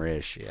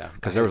genre-ish. Yeah, I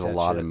because there was hate a that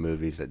lot shit. of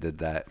movies that did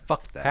that.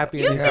 Fuck that. Happy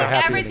You endings think are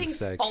happy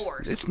everything's endings' sake.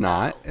 forced? It's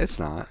not. It's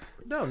not.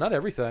 No, not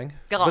everything.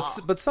 Gah.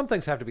 But some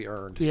things have to be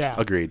earned. Yeah.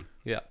 Agreed.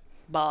 Yeah.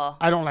 Bah.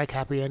 I don't like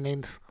happy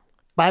endings,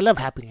 but I love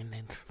happy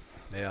endings.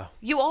 Yeah.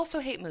 You also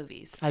hate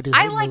movies. I do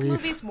I hate like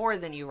movies. movies more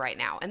than you right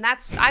now, and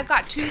I've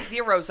got 2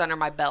 zeros under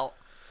my belt,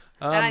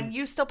 and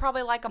you still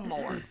probably like them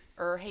more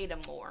or hate them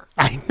more.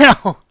 I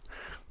know.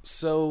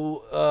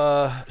 So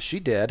she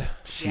did.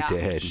 She Yeah.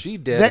 did. She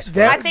did. They, as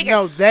far- I figured-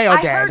 no, they are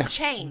I dead. heard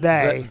chains.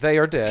 they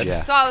are dead.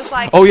 Yeah. So I was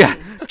like, Oh yeah.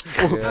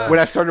 When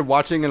I started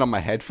watching it on my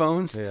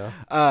headphones, Yeah.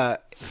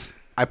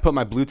 I put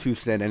my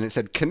Bluetooth in and it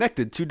said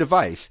connected to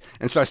device,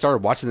 and so I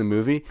started watching the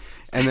movie,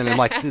 and then I'm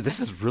like, dude, this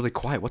is really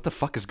quiet. What the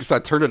fuck is? So I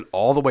turned it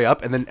all the way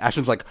up, and then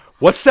Ashton's like,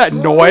 "What's that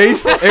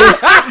noise?"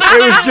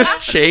 It was just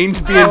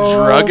chains being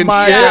drug and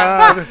my shit.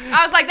 God.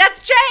 I was like, that's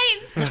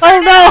chains. Oh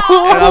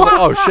no! And I was like,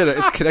 "Oh shit,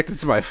 it's connected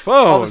to my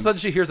phone." All of a sudden,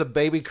 she hears a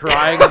baby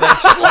crying, and then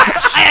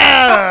slash.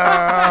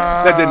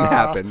 that didn't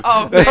happen.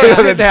 Oh It man.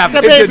 didn't happen. The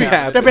It didn't baby,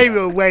 happen. the baby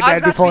was way I was dead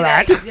about before to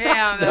that. be like,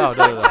 damn, No, that's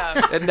no, no. fucked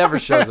up. It never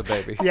shows a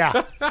baby.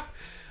 Yeah.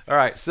 All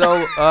right.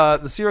 So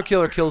the serial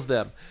killer kills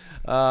them,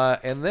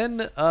 and then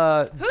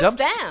Who's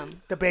dumps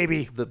them? The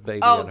baby. the baby.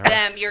 Oh, in her.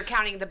 them. You're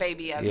counting the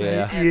baby as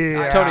Yeah.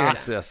 Yeah. Tony gotcha.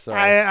 insists.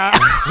 Sorry.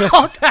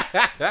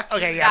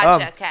 Okay, yeah.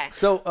 Gotcha. Okay.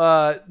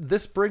 So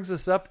this brings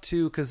us up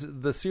to,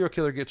 because the serial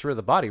killer gets rid of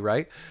the body,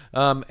 right?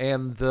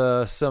 And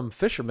some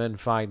fishermen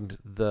find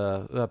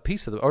the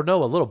piece of the, or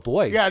no, a little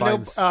boy Yeah,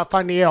 finds no,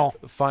 find the L.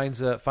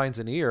 finds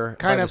an ear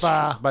Kind by of,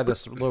 this, by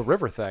this little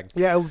river thing.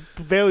 Yeah,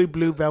 very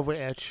blue velvet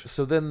edge.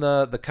 So then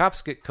the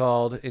cops get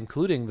called,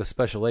 including the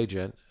special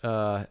agent,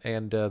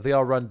 and they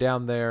all run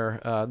down there.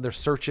 They're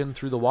searching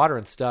through the water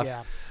and stuff.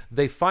 Yeah.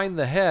 They find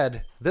the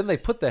head. Then they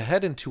put the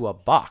head into a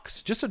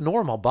box, just a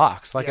normal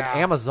box, like Yeah. an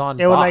Amazon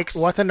It was box.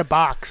 like, what's in the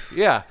box?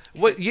 Yeah.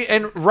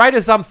 And right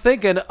as I'm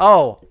thinking,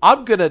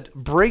 I'm going to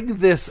bring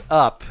this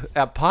up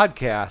at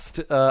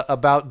podcast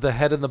about the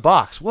head in the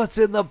box. What's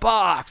in the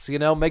box?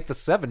 Make the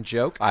 7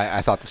 joke.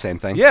 I thought the same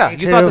thing. Yeah, Me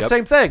you thought too. the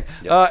same thing.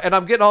 And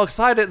I'm getting all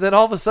excited. Then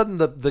all of a sudden,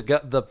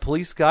 the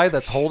police guy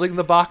that's holding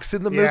the box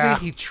in the movie, Yeah.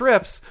 he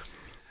trips.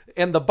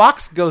 And the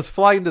box goes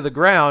flying to the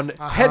ground.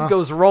 Head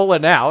goes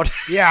rolling out.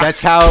 Yeah. That's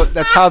how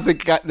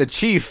the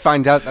chief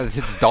finds out that it's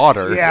his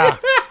daughter. yeah.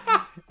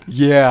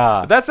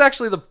 Yeah. That's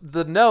actually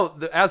the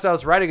note. As I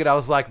was writing it, I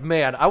was like,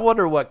 man, I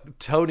wonder what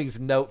Tony's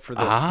note for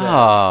this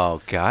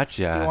Oh,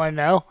 gotcha. You want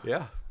to know? says.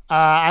 Yeah.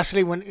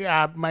 Actually, when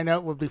my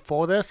note was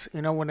before this,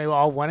 when they were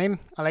all winning,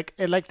 like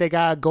they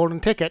got a golden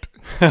ticket.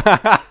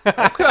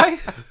 Okay.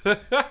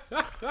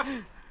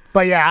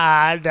 But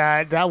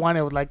yeah, that one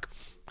it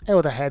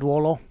was a head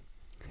roller.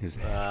 His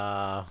head.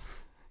 Uh,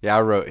 Yeah,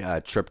 I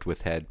wrote tripped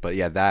with head, but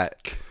yeah,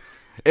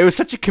 it was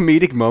such a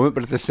comedic moment,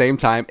 but at the same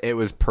time, it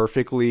was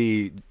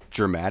perfectly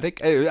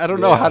dramatic. I don't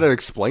know Yeah. how to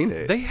explain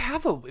it. they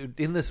have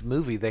in this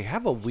movie. They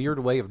have a weird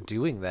way of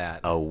doing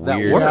that. a that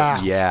weird,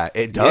 works. yeah,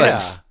 it does.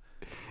 Yeah.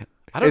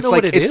 I don't It's know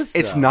like what it is.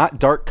 it's though. not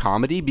dark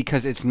comedy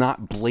because it's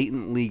not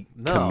blatantly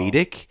No.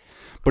 comedic,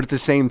 but at the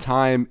same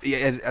time,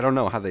 I don't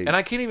know how they. And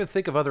I can't even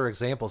think of other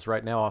examples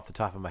right now off the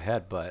top of my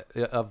head, but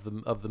of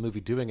the movie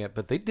doing it.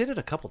 But they did it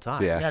a couple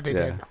times. yeah, they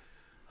did.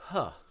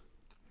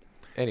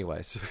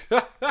 Anyways,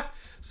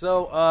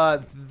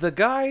 so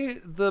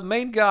the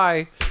main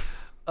guy,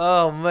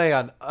 oh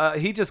man,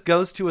 he just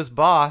goes to his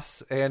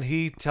boss and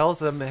he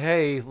tells him,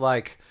 "Hey,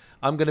 like,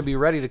 I'm going to be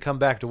ready to come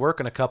back to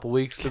work in a couple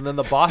weeks." And then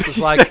the boss is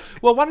like,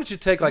 "Well, why don't you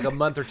take like a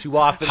month or two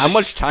off?" And How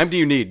much time do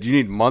you need? Do you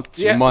need months?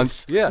 Yeah.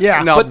 Months? Yeah.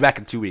 Yeah. No, But- back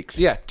in 2 weeks.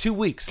 Yeah, 2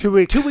 weeks. 2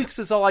 weeks. 2 weeks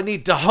is all I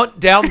need to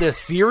hunt down this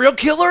serial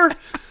killer.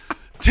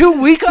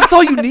 2 weeks? That's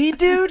all you need,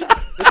 dude?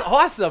 It's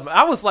awesome.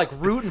 I was like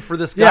rooting for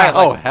this guy. Yeah.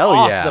 Like, Oh, hell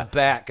off yeah. the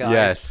bat, guys.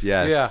 Yes,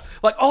 yes. Yeah.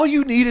 Like, all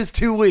you need is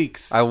 2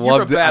 weeks. I You're a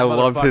loved it. bad I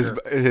loved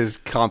motherfucker. his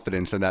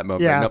confidence in that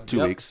moment. Yeah. Nope, 2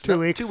 Yep. weeks. 2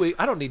 weeks. 2 weeks.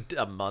 I don't need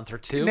a month or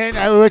two. And then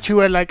I wish you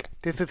were like,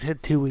 this is his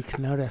 2 weeks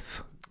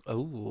notice.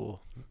 Oh.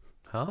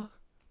 Huh?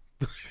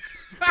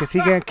 Because he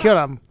gonna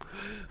kill him.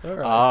 All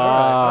right.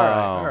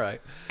 All Oh. right.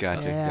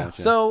 Gotcha. Yeah.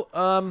 Gotcha.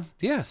 So,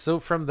 so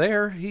from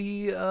there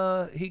he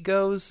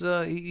goes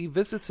he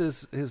visits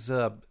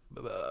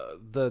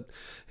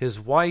his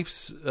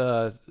wife's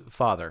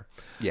father.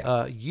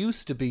 Yeah.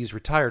 Used to be, he's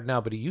retired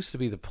now, but he used to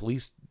be the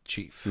police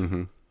chief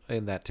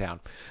in that town.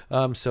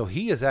 So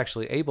he is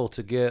actually able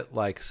to get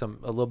like a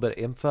little bit of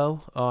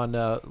info on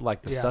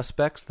like the Yeah.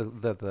 suspects.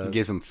 The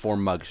Gives him 4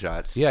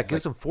 mugshots. yeah,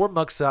 gives him 4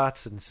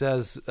 mugshots and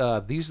says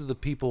these are the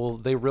people.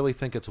 They really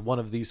think it's one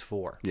of these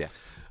 4. Yeah.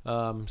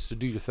 So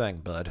do your thing,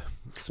 bud.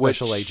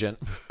 Special Which- agent.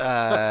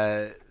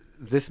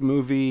 This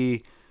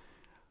movie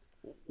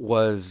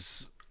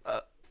was.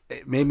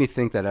 It made me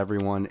think that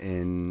everyone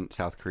in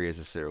South Korea is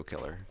a serial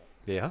killer.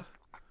 Yeah.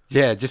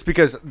 Yeah, just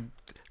because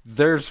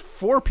there's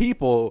 4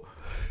 people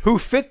who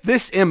fit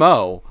this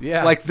MO.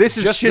 Yeah, Like, this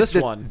is just shit this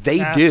that one. they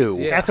That's- do.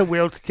 Yeah. That's a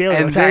weird And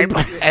stereotype.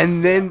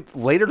 then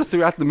later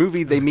throughout the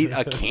movie, they meet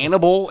a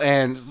cannibal,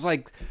 and it's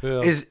like, Yeah.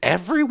 is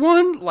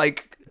everyone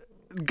like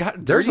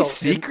got dirty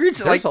secrets?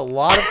 There's Like, a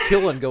lot of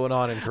killing going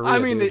on in Korea. I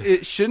mean, dude.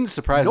 it shouldn't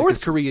surprise me, North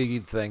 'cause Korea,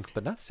 you'd think,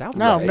 but not South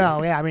no, Korea.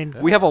 no, yeah, I mean,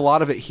 we have a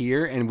lot of it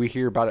here, and we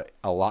hear about it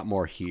a lot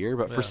more here.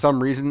 But for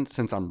some reason,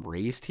 since I'm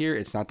raised here,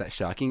 it's not that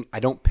shocking. I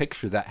don't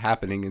picture that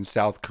happening in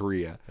South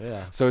Korea.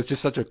 Yeah. So it's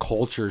just such a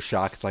culture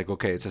shock. It's like,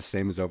 okay, it's the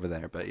same as over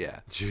there. But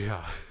yeah,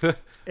 Yeah.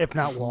 if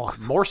not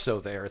worse. More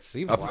so there, it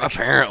seems like.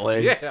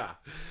 apparently. Yeah.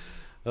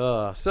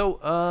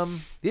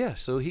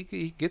 So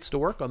he gets to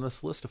work on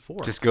this list of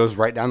 4. Just goes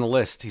right down the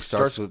list. He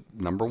starts with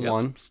number Yep.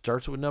 1.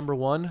 Starts with number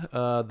 1.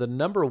 The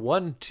number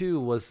 1 too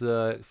was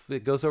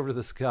it goes over to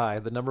this guy,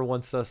 the number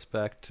 1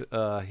 suspect.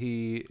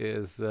 He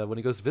is when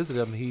he goes to visit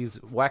him, he's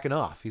whacking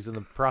off. He's in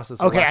the process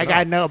of Okay, I whacking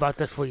gotta off. know about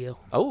this for you.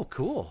 Oh,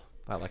 cool.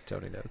 I like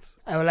Tony notes.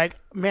 I was like,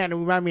 man, it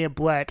reminded me of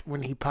Brett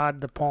when he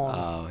pawed the porn.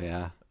 Oh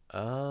yeah.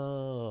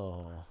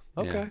 Oh.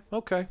 Okay. Yeah.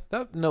 Okay.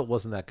 That note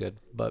wasn't that good,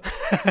 but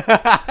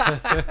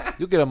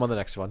you'll get him on the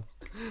next one.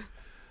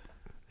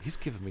 He's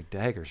giving me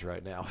daggers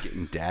right now.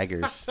 Getting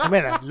daggers. I'm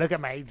gonna look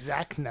at my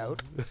exact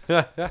note.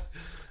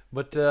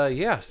 But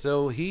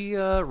so he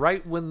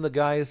right when the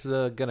guy's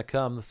gonna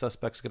come, the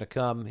suspect's gonna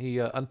come, he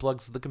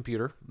unplugs the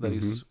computer that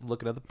he's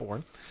looking at the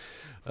porn,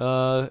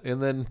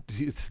 and then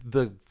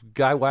the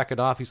guy whacking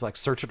off, he's like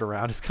searching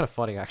around. It's kind of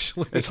funny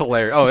actually. It's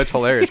hilarious. Oh, it's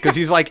hilarious because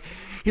he's like,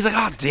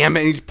 oh damn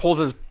it! And he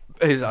pulls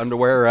his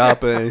underwear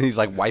up and he's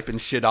like wiping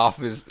shit off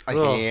his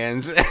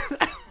hands.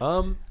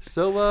 And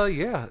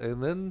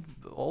then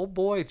old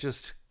boy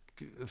just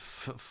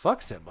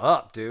fucks him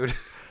up, dude.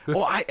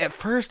 Well, at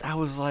first I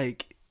was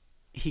like,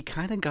 he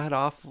kind of got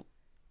off.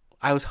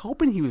 I was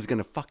hoping he was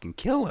gonna fucking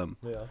kill him.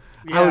 Yeah.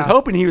 I was Yeah.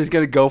 hoping he was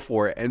gonna go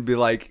for it and be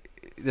like,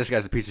 this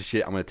guy's a piece of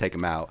shit. I'm gonna take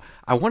him out.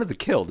 I wanted the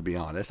kill, to be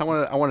honest. I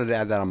wanted to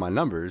add that on my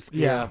numbers.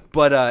 Yeah.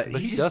 But But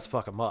he just- does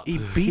fuck him up. He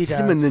beats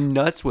him in does. the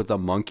nuts with a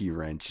monkey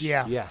wrench.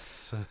 Yeah.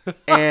 Yes.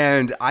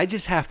 And I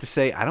just have to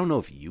say, I don't know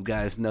if you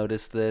guys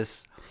noticed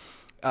this.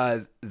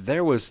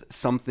 There was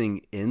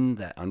something in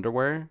that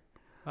underwear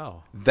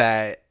Oh.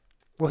 that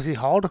Was he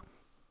hauled?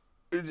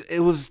 it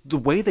was the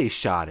way they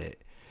shot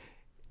it.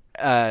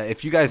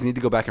 If you guys need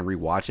to go back and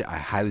rewatch it, I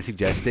highly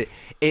suggest it.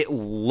 It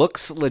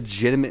looks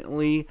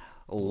legitimately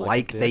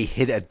like they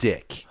hit a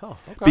dick. Oh,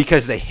 okay.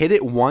 Because they hit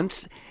it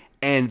once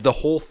and the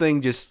whole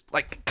thing just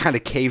like kind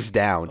of caves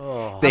down.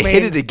 Oh. They I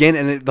hit mean- it again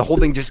and the whole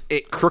thing just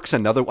it crooks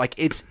another like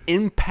it's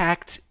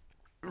impact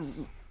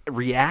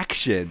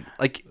reaction.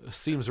 Like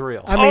Seems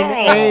real. I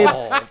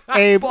mean,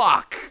 Abe,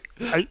 fuck.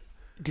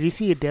 Did you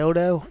see a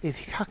dildo? Is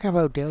he talking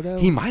about dildo?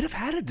 He might have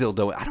had a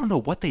dildo. I don't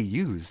know what they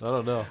used. I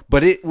don't know.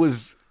 But it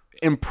was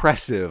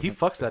impressive. He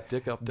fucks that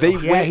dick up. They Though.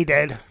 Yeah, he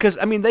did. Because,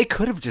 I mean, they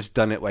could have just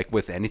done it like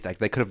with anything. Like,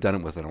 they could have done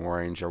it with an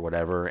orange or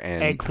whatever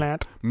and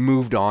Eggplant.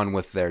 moved on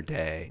with their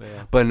day.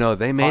 Yeah. But no,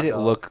 they made Hot it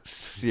dog. look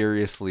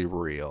seriously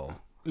real.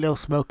 Little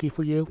smoky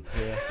for you.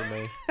 Yeah, for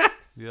me.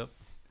 Yep.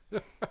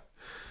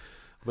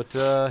 But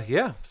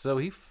yeah, so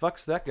he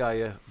fucks that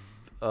guy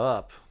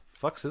up.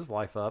 Fucks his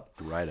life up.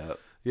 Right up.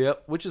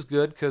 Yep, which is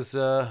good because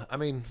I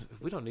mean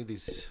we don't need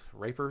these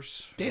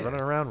rapers Yeah.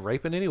 running around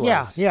raping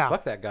anyways. Yeah.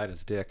 Fuck that guy and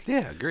his dick.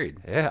 Yeah, agreed.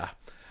 Yeah.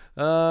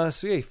 So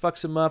yeah, he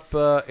fucks him up,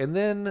 and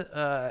then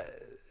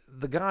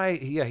the guy,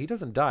 he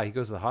doesn't die. He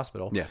goes to the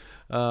hospital. Yeah.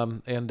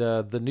 And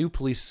the new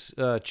police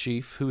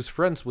chief, who's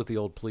friends with the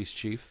old police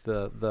chief,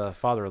 the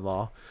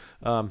father-in-law,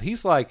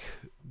 he's like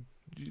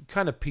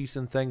kind of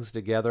piecing things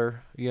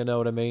together. You know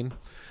what I mean?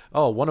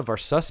 Oh, one of our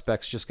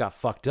suspects just got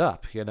fucked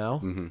up. You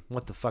know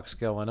what the fuck's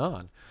going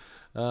on?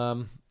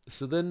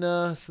 So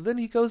then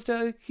he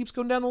keeps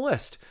going down the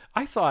list.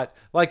 I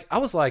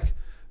was like,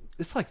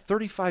 it's like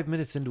 35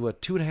 minutes into a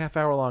 2.5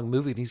 hour long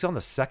movie, and he's on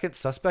the second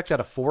suspect out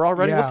of 4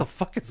 already. Yeah. What the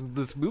fuck is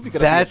this movie gonna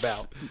That's be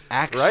about?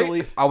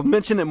 actually, Right? I'll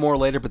mention it more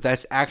later, but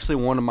that's actually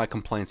one of my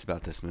complaints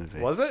about this movie.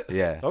 Was it?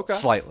 Yeah. Okay.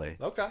 Slightly.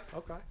 Okay.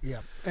 Yeah.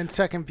 And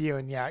second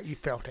viewing, yeah, you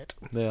felt it.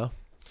 Yeah.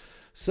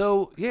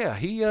 So yeah,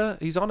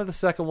 he's on to the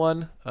second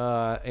one,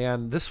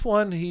 and this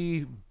one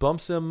he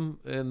bumps him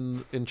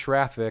in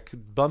traffic,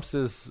 bumps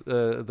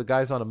the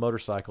guy's on a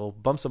motorcycle,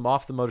 bumps him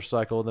off the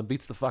motorcycle, and then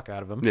beats the fuck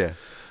out of him. Yeah.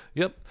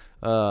 Yep.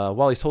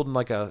 While he's holding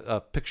like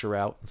a picture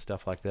out and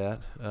stuff like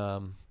that.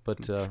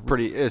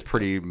 It's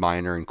pretty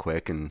minor and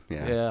quick, and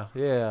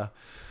Yeah.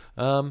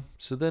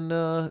 So then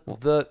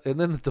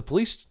the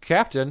police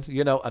captain,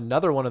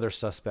 another one of their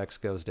suspects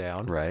goes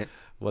down. right.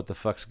 What the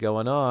fuck's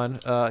going on?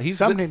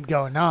 Something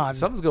going on.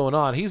 Something's going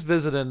on. He's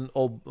visiting the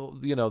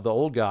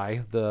old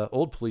guy, the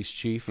old police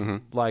chief.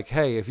 Like,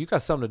 hey, if you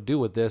got something to do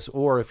with this,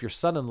 or if your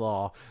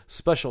son-in-law,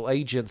 special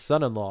agent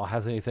son-in-law,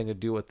 has anything to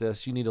do with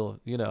this, you need to,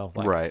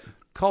 Right.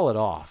 call it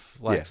off.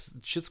 Like, Yeah.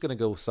 shit's gonna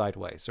go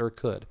sideways, or it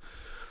could.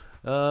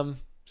 So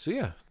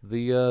yeah,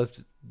 the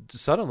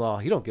son-in-law,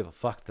 he don't give a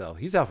fuck though.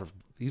 He's out for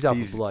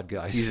blood,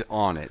 guys. He's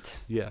on it.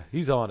 Yeah,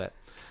 he's on it.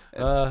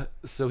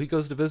 So he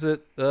goes to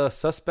visit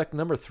suspect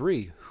number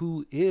 3,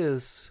 who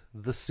is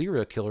the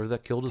serial killer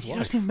that killed his He wife.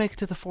 doesn't even make it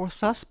to the fourth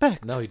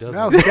suspect. No, he doesn't.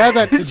 No, he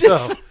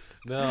doesn't.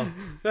 No.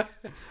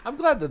 I'm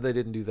glad that they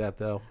didn't do that,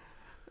 though.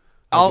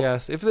 I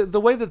guess if the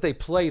way that they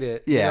played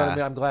it, you know what I Yeah.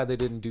 mean, I'm glad they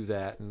didn't do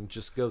that and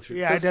just go through.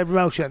 Yeah, 'cause- the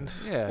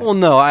emotions. yeah. Well,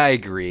 no, I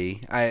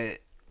agree.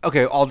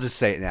 Okay, I'll just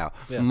say it now.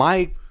 Yeah.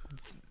 My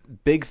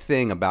big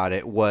thing about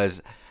it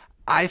was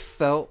I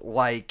felt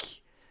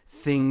like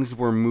things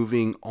were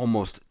moving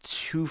almost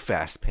too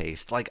fast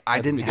paced. Like I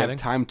At the didn't have beginning?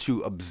 time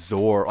to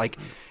absorb. Like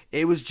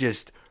it was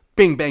just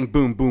bing bang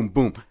boom boom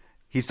boom.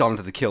 He's on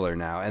to the killer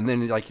now, and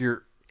then like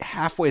you're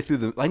halfway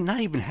through not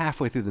even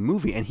halfway through the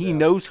movie, and he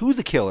knows who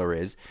the killer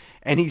is,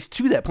 and he's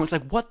to that point.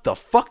 It's like, what the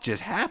fuck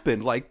just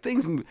happened? Like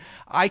things.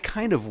 I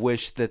kind of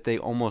wish that they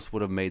almost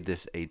would have made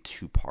this a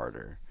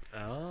 2-parter.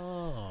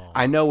 Oh.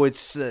 I know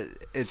it's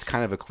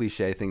kind of a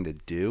cliche thing to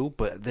do,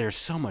 but there's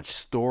so much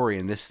story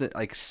in this,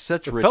 like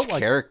such rich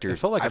characters. It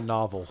felt like a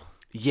novel.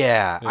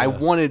 Yeah, I Yeah.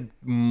 wanted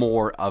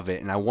more of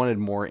it, and I wanted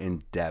more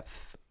in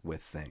depth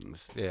with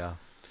things. Yeah.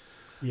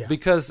 Yeah.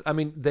 Because I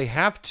mean, they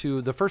have to.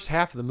 The first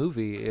half of the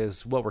movie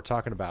is what we're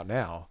talking about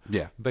now.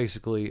 Yeah.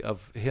 Basically,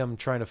 of him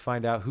trying to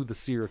find out who the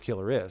serial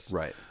killer is.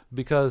 Right.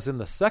 Because in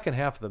the second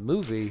half of the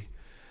movie,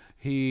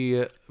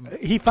 he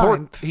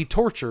finds. he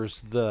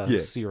tortures the Yeah.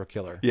 serial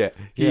killer. Yeah,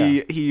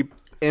 Yeah. he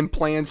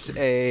implants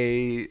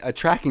a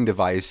tracking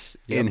device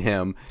in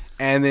him,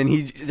 and then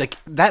he like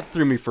that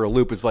threw me for a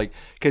loop. Is like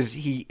because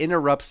he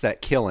interrupts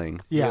that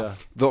killing. Yeah.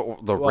 The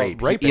rape.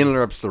 raping. He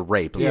interrupts the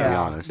rape. Let's be Yeah.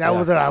 honest. That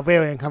was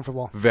very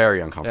uncomfortable. Very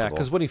Yeah, uncomfortable.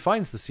 because when he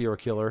finds the serial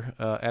killer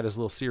at his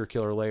little serial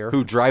killer lair,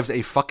 Who drives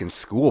a fucking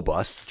school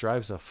bus?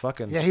 drives a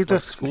fucking Yeah, he's like, a-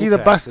 school he's a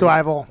bus taxi.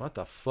 driver. What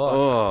the fuck?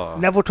 Ugh.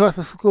 Never trust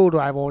a school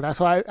driver. That's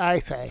what I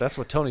say. That's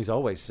what Tony's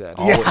always said.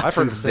 Always- I've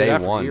heard him since say that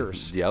day for one.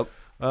 years. Yep.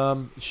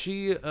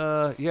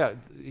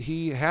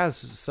 He has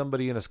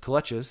somebody in his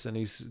clutches, and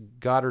he's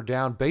got her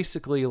down.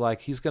 Basically,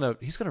 like he's gonna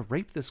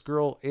rape this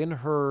girl in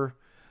her,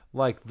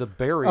 like the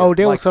burial. Oh,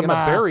 there was like some in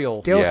a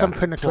burial. There was Yeah. some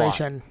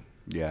penetration.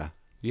 Yeah.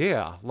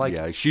 Yeah, like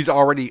Yeah. She's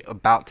already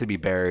about to be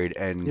buried,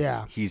 and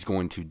Yeah. he's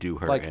going to do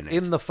her like in it.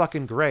 in the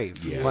fucking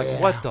grave. Yeah. Like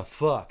what the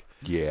fuck?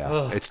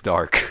 Yeah. It's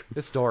dark.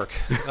 It's dark.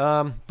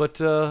 But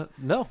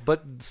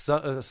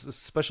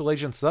special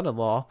agent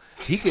son-in-law,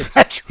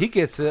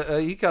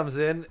 he comes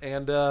in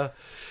and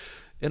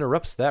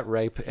interrupts that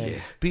rape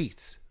and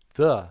beats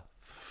the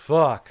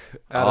fuck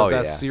out of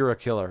that yeah. serial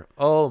killer.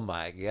 Oh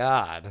my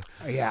god.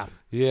 Yeah.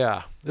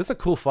 Yeah, it's a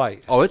cool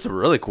fight. Oh, it's a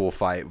really cool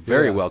fight.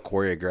 Very Yeah. well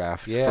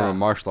choreographed Yeah. from a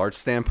martial arts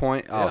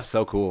standpoint. Oh, Yeah.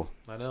 so cool.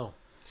 I know.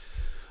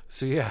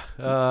 So yeah,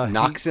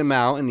 Knocks him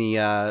out, and he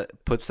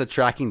puts the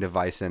tracking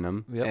device in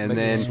him, Yep, and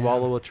makes then him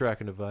swallow a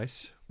tracking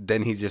device.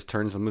 then he just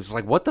turns him loose. It's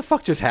like, what the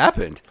fuck just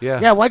happened? Yeah.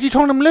 Yeah, why'd you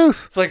turn him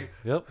loose? It's like,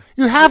 Yep.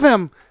 You have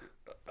him.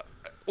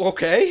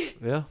 okay.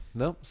 Yeah.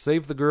 No.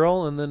 Save the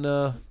girl and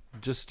then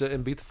just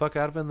and beat the fuck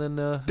out of him. And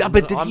then. Yeah, and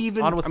but then did he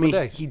even? On with I the mean,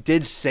 day. he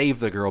did save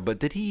the girl, but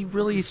did he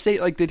really say?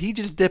 Like, did he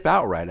just dip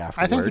out right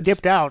afterwards? I think he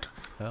dipped out.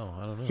 Oh,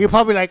 I don't know. He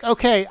probably like,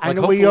 okay, I Like,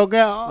 know where you're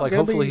going. Like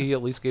hopefully he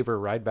at least gave her a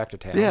ride back to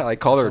town. Yeah, like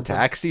called her a Something.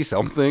 taxi,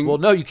 something. Well,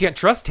 no, you can't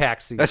trust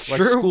taxis. That's like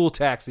true. School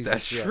taxis. and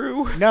That's shit.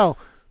 true. No,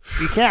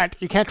 you can't.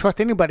 You can't trust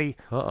anybody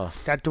Uh-uh.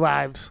 that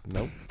drives.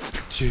 Nope.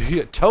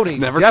 Gee, Tony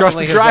Never trust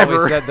definitely a driver. has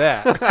always said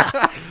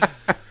that.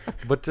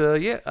 But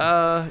he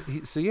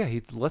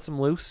lets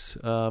him loose,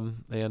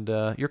 and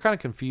you're kind of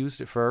confused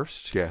at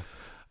first. Yeah.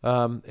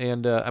 I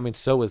mean,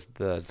 so is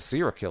the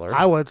serial killer.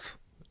 I was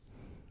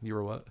You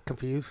were what?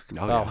 confused.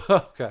 Oh, yeah.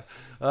 Oh, okay.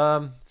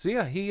 So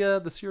yeah,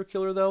 the serial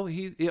killer though.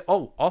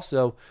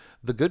 Also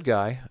the good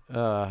guy.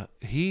 The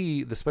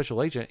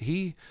special agent.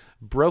 He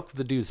broke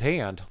the dude's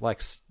hand,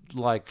 like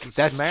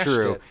That's smashed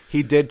true. it.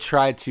 He did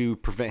try to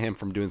prevent him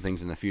from doing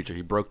things in the future.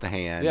 He broke the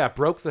hand. Yeah,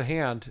 broke the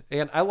hand,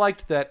 and I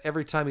liked that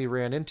every time he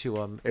ran into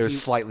him. It was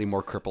slightly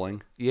more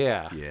crippling.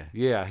 Yeah.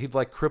 Yeah. He'd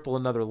like cripple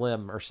another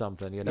limb or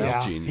something, you know.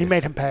 Yeah, genius. he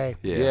made him pay.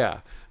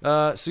 Yeah.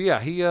 He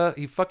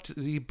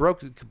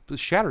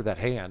shattered that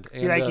hand.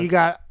 And, You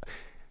got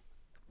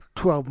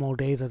 12 more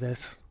days of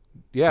this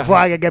yeah, before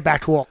I can get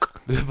back to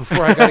work.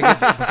 before I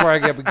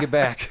gotta get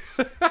back.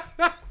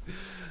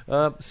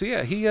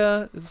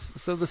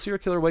 So the serial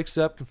killer wakes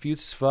up confused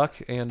as fuck,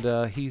 and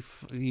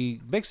he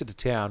makes it to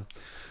town.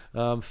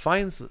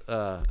 Finds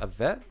a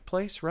vet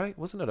place, right?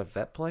 Wasn't it a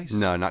vet place?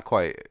 No, not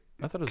quite.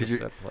 I thought it was Could a you-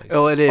 vet place.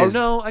 Oh, it Oh is.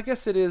 no, I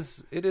guess it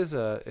is. It is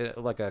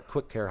like a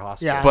quick care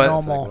hospital. Yeah, But-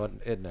 normal.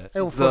 isn't it?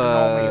 It was for the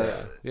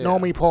normies. Yeah.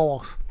 Normie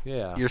Pauls.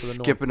 Yeah, You're for the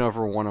norm- skipping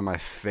over one of my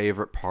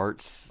favorite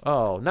parts.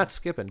 Oh, not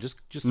skipping. Just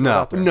throw it No,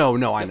 out there.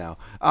 no, I know.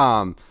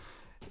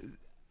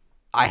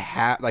 I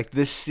have like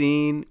this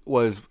scene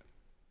was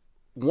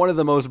one of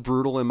the most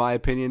brutal in my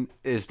opinion.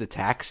 Is the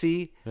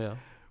taxi Yeah.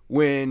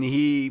 when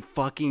he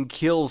fucking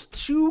kills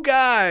two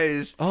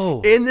guys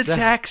Oh, in the that-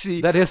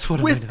 taxi. that is one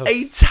of my with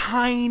notes. a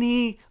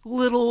tiny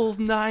little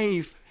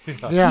knife.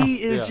 Yeah.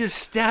 He is Yeah. just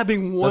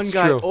stabbing one That's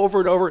guy true. over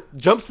and over.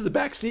 Jumps to the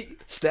back seat,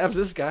 stabs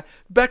this guy,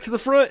 back to the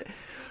front.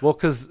 Well,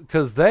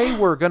 because they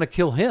were gonna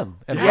kill him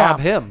and Yeah. rob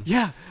him.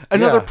 Yeah,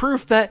 another Yeah.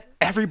 proof that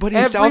everybody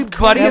in South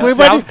Everybody Korea in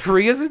South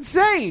Korea is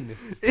insane.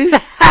 is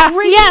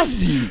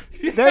crazy.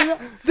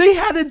 They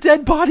had a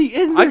dead body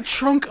in the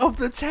trunk of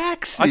the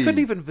taxi. I couldn't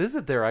even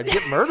visit there. I'd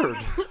get murdered.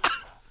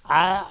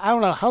 I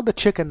don't know. How the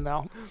chicken,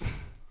 though?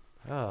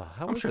 Oh,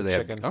 how I'm was sure the they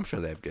chicken? have. I'm sure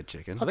they have good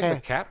chicken. I Okay.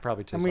 think the cat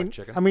probably tastes like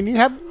chicken. I mean, you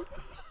have...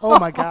 Oh,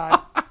 my God.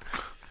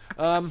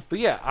 But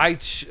yeah, I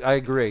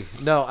agree.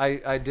 No,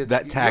 I did.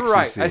 That taxi You're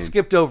right. I scene.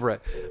 skipped over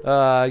it.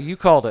 You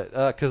called it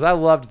because I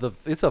loved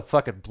it's a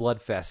fucking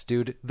blood fest,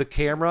 dude. The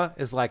camera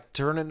is like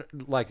turning,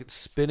 like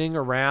spinning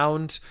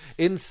around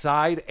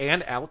inside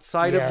and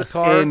outside of Yes. the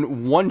car.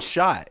 In one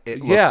shot, it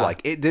looked Yeah. like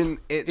it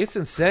didn't. It's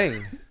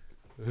insane.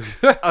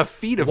 a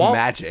feat of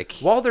magic.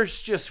 While there's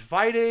just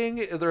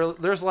fighting,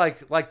 there's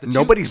like the two-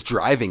 Nobody's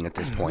driving at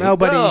this point.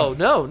 Nobody.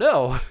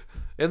 No.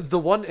 And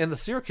the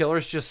serial killer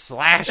is just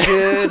slashing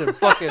and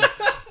fucking,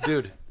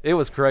 dude. It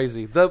was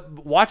crazy.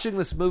 Watching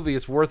this movie,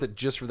 it's worth it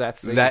just for that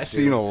scene. That dude.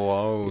 scene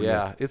alone.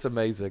 Yeah, it's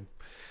amazing.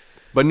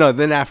 But no,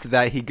 then after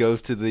that, he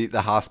goes to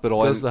the hospital.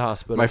 Goes and to the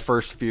hospital. My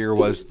first fear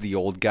was the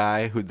old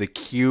guy, the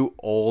cute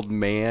old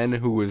man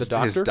who was The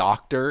his doctor?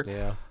 doctor.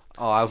 Yeah.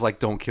 Oh, I was like,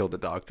 don't kill the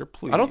doctor,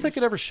 please. I don't think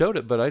it ever showed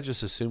it, but I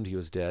just assumed he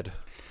was dead.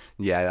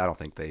 Yeah, I don't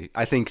think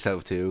I think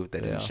so too. They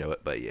Yeah. didn't show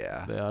it, but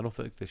yeah. Yeah, I don't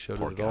think they showed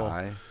Poor it at all.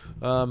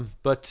 guy.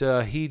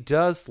 But he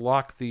does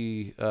lock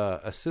the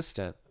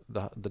assistant,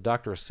 the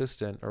doctor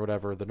assistant or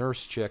whatever, the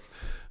nurse chick,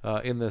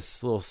 in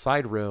this little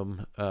side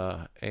room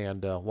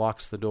and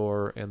locks the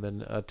door and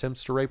then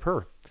attempts to rape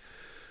her.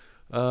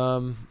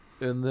 And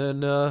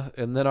then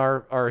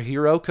our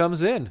hero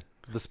comes in,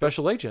 the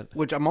special agent.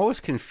 Which I'm always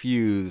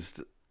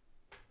confused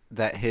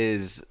that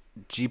his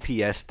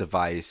GPS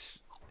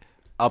device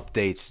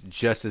updates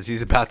just as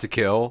he's about to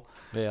kill.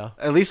 Yeah.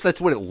 At least that's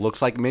what it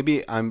looks like.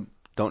 Maybe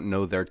don't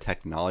know their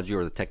technology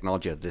or the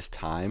technology of this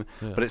time,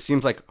 but it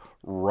seems like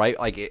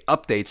it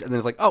updates and then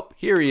it's like, oh,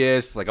 here he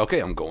is. It's like, okay,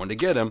 I'm going to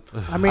get him.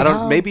 I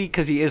mean, maybe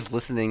because he is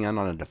listening in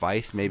on a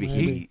device. Maybe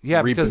he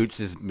Yeah, because- reboots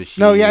his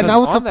machine. No, yeah, Because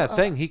no, it's on a- that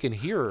thing, he can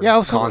hear. Yeah, I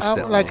was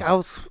Constantly. I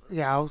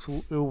was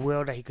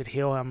weird that he could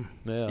heal him.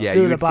 Yeah. Yeah,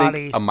 through you the would body.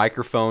 think a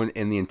microphone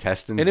in the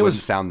intestines And it wouldn't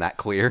was- sound that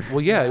clear.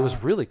 Well, yeah, it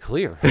was really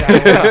clear.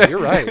 Yeah,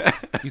 you're right.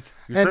 You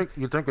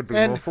think it'd be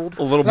and- muffled?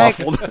 A little Like-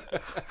 muffled.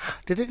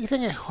 You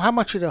think how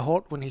much did it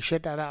hurt when he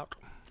shit that out?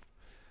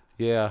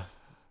 Yeah.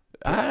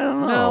 I don't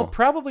know. No,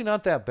 probably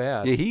not that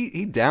bad. Yeah,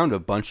 he downed a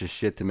bunch of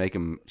shit to make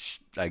him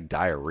like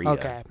diarrhea.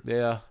 Okay.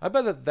 Yeah, I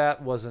bet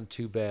that wasn't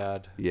too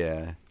bad.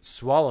 Yeah.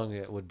 Swallowing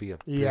it would be a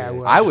Yeah, big-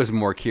 well- I was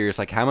more curious,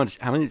 like how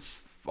many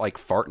like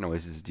fart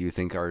noises do you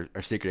think our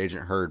secret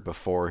agent heard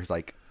before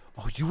like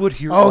Oh, you would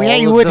hear. Oh yeah, all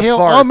you of would the hear.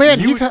 farts. Oh man,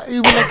 you'd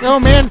be like, oh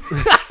man,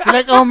 you're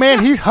like, oh man,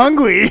 he's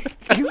hungry.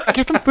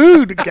 Get some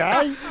food,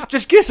 guy.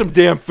 Just get some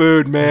damn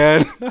food,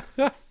 man.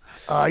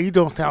 You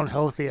don't sound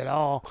healthy at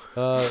all.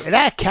 Is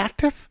that a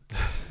cactus?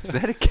 Is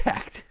that a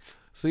cactus?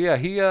 So yeah,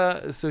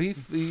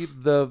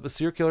 the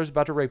serial killer's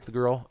about to rape the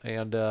girl,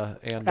 and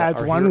As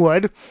our one hero-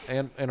 would.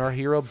 and our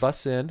hero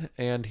busts in,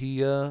 and he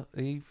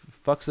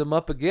fucks him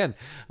up again,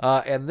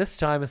 and this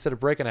time instead of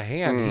breaking a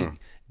hand,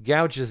 he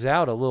gouges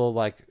out a little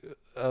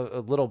a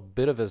little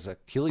bit of his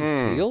Achilles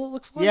heel. It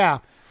looks like. Yeah.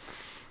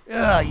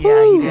 Yeah, he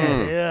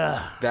did.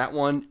 Yeah. That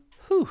one,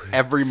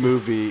 every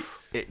movie,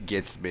 it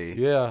gets me.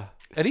 Yeah,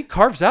 and he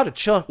carves out a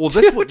chunk. Well,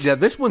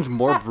 this one's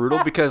more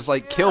brutal because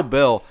like Kill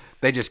Bill,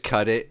 they just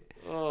cut it.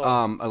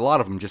 A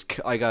lot of them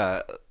just like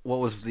what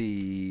was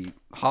the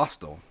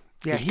Hostel?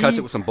 Yeah, he cuts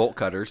it with some bolt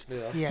cutters.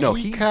 Yeah, No,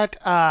 he he cut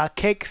a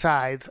cake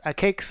slice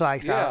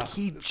out.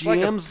 he It's like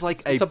jams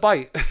like it's a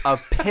bite. a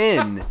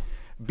pin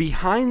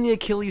behind the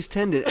Achilles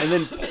tendon and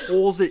then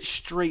pulls it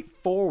straight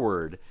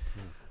forward.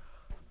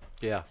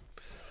 Yeah.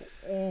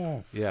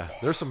 Yeah,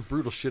 there's some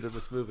brutal shit in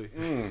this movie.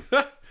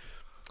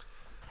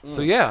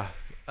 So yeah,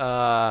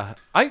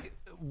 I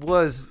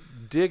was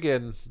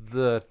digging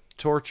the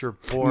torture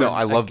porn No,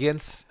 I love-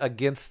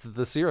 against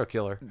the serial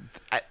killer.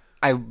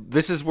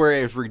 This is where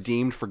it was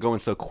redeemed for going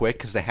so quick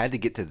because they had to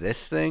get to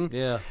this thing.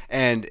 Yeah.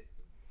 And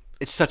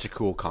it's such a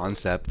cool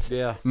concept.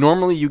 Yeah.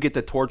 Normally you get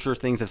the torture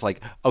things that's like,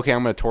 okay,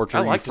 I'm going to torture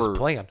I you liked his for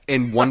plan.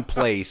 in one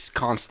place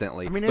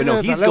constantly. I mean, but it no,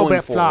 is he's a little going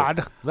bit for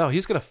flawed. No,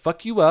 he's gonna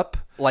fuck you up,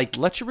 like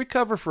let you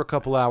recover for a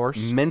couple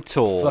hours,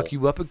 mental fuck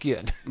you up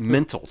again.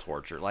 mental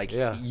torture. Like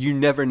Yeah. you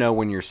never know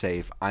when you're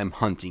safe. I'm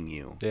hunting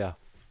you. Yeah.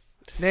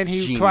 Then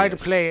he tried to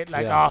Genius. play it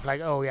like Yeah. off, like,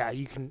 oh yeah,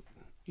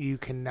 you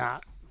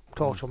cannot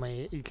torture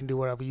me. You can do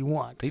whatever you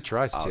want. He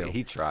tries Oh, to.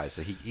 he tries,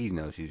 but he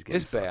knows he's getting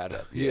It's bad.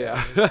 fucked up.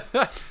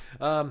 Yeah.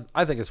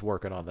 I think it's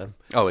working on them.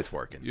 Oh, it's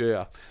working.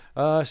 Yeah.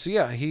 So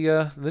yeah, he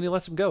then he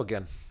lets him go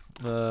again,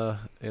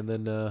 and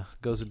then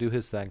goes to do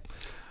his thing.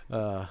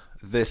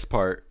 This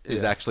part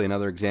is actually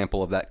another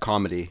example of that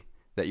comedy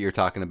that you're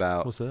talking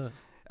about. What's that?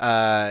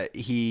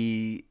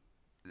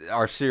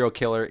 Our serial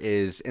killer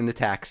is in the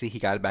taxi. He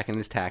got back in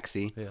his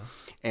taxi. Yeah.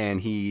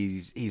 And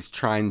he's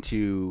trying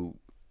to,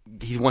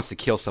 he wants to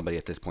kill somebody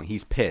at this point.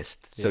 He's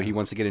pissed. So Yeah. he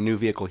wants to get a new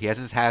vehicle. He has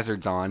his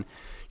hazards on.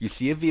 You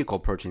see a vehicle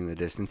approaching in the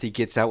distance. He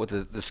gets out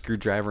with the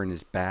screwdriver in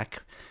his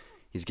back.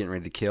 He's getting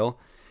ready to kill.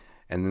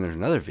 And then there's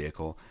another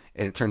vehicle.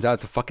 And it turns out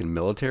it's a fucking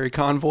military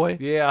convoy.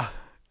 Yeah.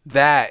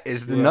 That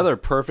is another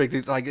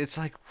perfect, like, it's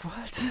like,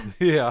 what?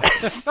 Yeah.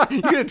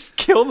 You're going to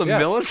kill the Yeah.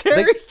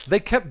 military? They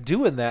kept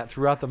doing that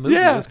throughout the movie.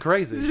 Yeah. It was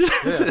crazy.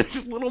 Yeah.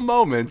 Just little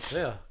moments.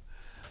 Yeah.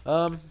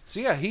 So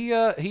yeah,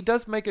 he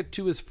does make it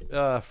to his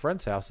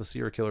friend's house. The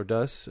serial killer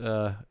does,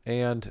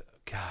 and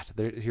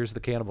God, here's the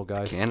cannibal,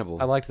 guys.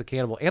 Cannibal. I liked the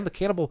cannibal, and the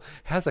cannibal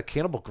has a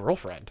cannibal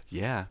girlfriend.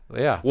 Yeah.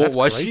 Yeah. Well, that's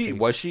was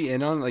crazy. she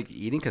in on like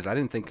eating? Because I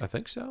didn't think. I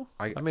think so.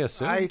 I- I mean,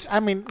 assume I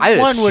mean, I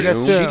one would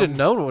assume- assume. she didn't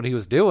know what he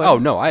was doing. Oh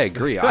no, I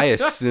agree. I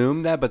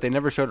assumed that, but they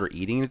never showed her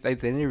eating. They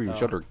never even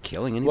showed her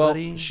killing well,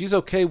 anybody. she's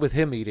okay with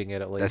him eating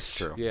it at least. That's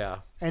true. Yeah.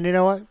 And you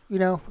know what?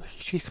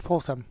 She's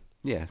supposed to.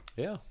 yeah,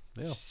 Yeah.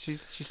 Yeah. she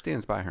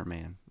stands by her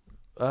man.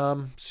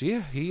 So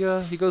yeah,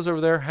 he goes over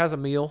there, has a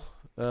meal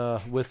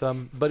with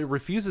them, but he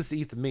refuses to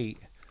eat the meat.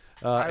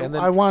 And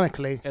then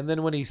Ironically. And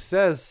then when he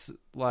says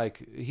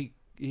like he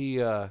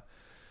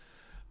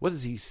what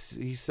does he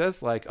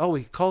says like, oh,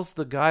 he calls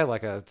the guy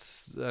like a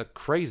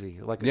crazy,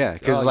 like Yeah,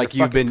 because oh, like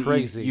you're you've been fucking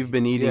crazy. you've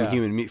been eating Yeah.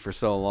 human meat for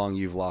so long,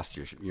 you've lost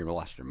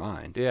your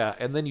mind. Yeah,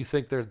 and then you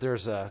think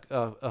there's a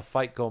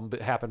fight going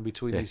to happen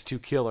between these two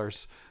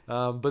killers,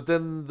 but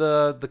then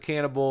the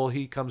cannibal,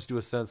 he comes to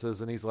his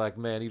senses and he's like,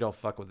 man, you don't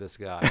fuck with this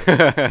guy.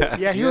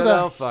 Yeah, he You was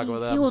don't fuck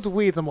with he him. was a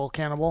reasonable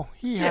cannibal.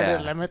 He had Yeah.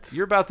 his limits.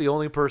 You're about the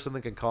only person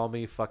that can call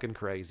me fucking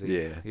crazy.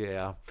 Yeah.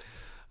 Yeah.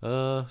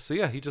 So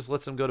yeah, he just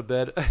lets him go to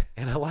bed,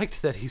 and I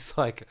liked that he's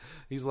like,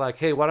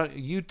 hey, why don't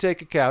you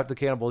take a couch? The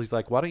cannibal, he's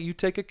like, why don't you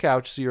take a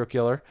couch, serial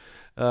killer,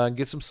 and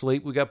get some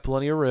sleep? We got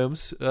plenty of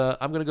rooms.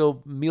 I'm gonna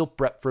go meal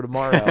prep for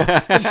tomorrow.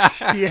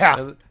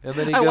 Yeah. and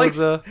then he I goes,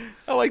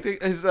 like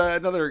his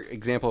another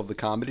example of the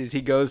comedy is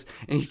he goes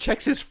and he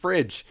checks his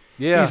fridge.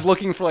 Yeah. He's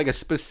looking for like a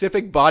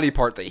specific body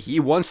part that he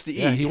wants to eat.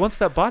 yeah, he wants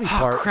that body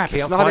part. crap, it's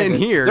Can't not find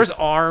in it. here. There's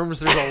arms.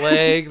 There's a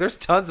leg. There's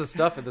tons of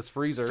stuff in this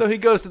freezer. So he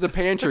goes to the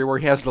pantry where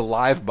he has the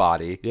live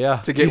body.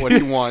 Yeah. To get what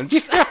he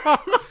wants.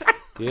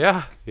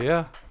 Yeah.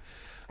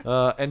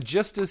 And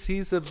just as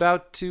he's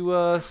about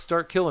to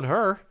start killing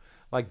her,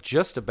 like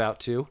just about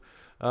to,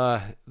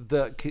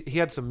 he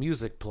had some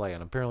music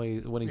playing. Apparently,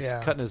 when he's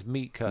Yeah. cutting his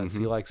meat cuts,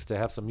 he likes to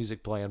have some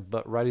music playing.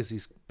 But right as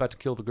he's about to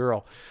kill the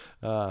girl,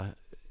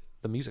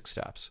 the music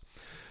stops,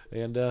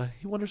 and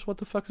he wonders what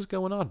the fuck is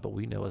going on. But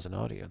we know as an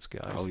audience,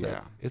 guys, Oh, that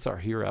yeah. it's our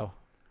hero.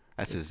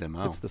 That's his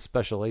MO. It's the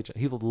special agent.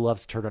 He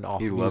loves turning off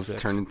He music.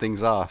 loves turning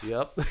things off,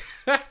 Yep.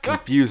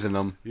 confusing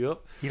them. Yep.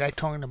 You like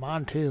turning them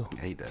on too.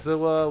 Yeah, he does.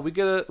 So we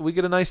get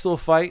a nice little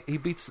fight. He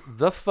beats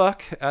the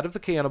fuck out of the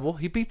cannibal.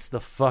 He beats the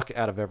fuck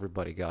out of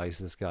everybody, guys.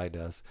 This guy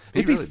does.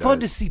 It'd be really fun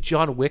does. to see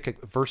John Wick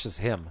versus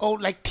him, Oh,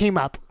 like team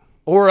up.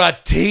 or a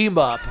team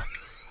up,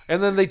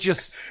 and then they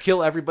just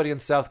kill everybody in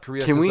South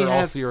Korea Can because we they're all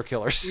have- serial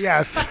killers.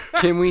 Yes.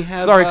 Can we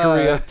have Sorry,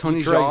 Korea. Tony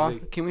You Jaa?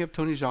 crazy. Can we have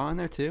Tony Jaa in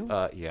there too?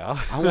 Yeah.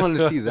 I wanted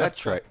to see that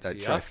Yeah.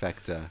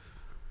 trifecta.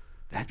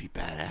 That'd be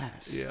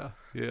badass.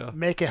 Yeah.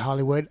 Make it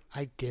Hollywood.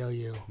 I dare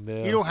you.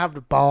 Yeah. You don't have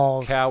the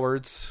balls.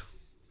 Cowards.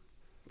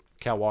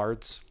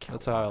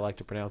 That's how I like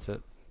to pronounce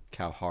it.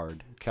 Cow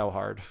hard.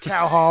 Cowhard.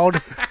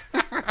 Cowhard.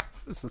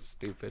 This is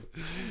stupid.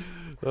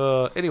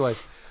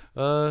 Anyways,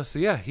 so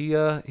yeah,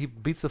 he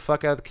beats the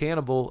fuck out of the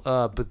cannibal.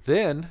 But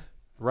then,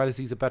 right as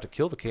he's about to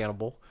kill the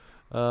cannibal,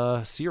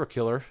 serial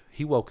killer,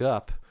 he woke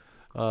up,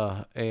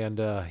 and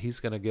he's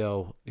gonna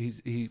go.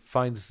 He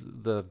finds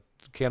the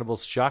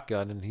cannibal's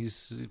shotgun, and he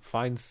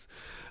finds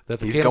that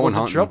the He's cannibal's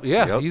going in trouble.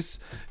 hunting. Yeah, Yep.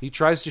 he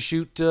tries to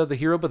shoot the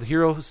hero, but the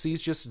hero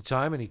sees just in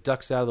time, and he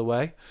ducks out of the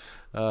way.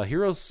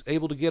 Hero's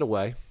able to get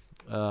away,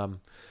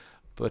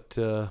 but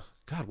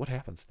God, what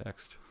happens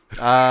next?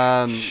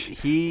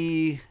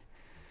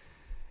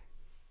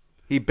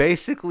 He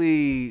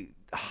basically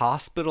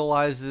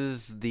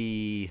hospitalizes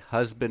the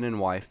husband and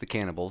wife, the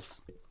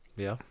cannibals.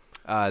 Yeah.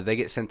 They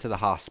get sent to the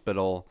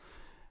hospital.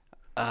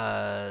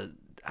 I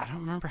don't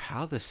remember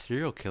how the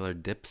serial killer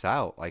dips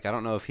out. Like, I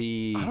don't know if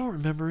he. I don't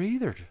remember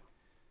either.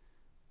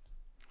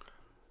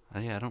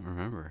 Yeah, I don't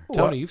remember.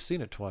 Tony, you've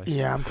seen it twice.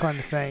 Yeah, I'm trying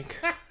to think.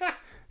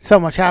 So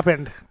much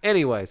happened.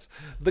 Anyways,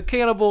 the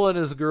cannibal and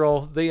his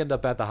girl, they end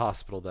up at the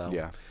hospital, though.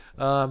 Yeah.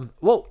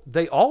 Well,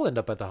 they all end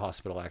up at the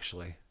hospital,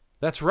 actually.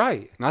 That's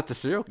right. Not the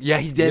serial. Yeah,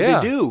 he did. Yeah.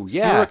 They do.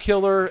 Yeah. Serial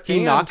killer. He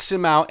and- knocks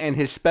him out, and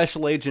his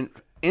special agent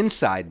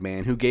inside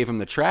man who gave him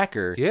the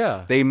tracker.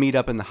 Yeah. They meet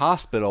up in the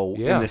hospital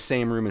Yeah. in the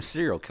same room as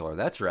serial killer.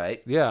 That's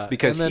right. Yeah,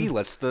 Because and then- he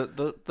lets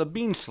the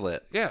bean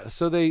slip. Yeah,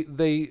 so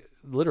they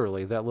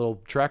literally, that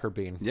little tracker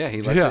bean. Yeah,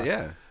 he lets it.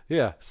 Yeah.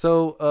 Yeah,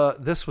 so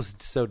this was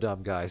so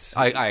dumb, guys.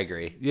 I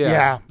agree.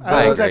 Yeah. I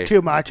I was agree. like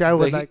too much. I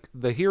was like,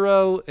 The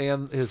hero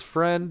and his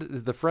friend,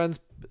 the friend's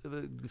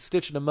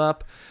stitching him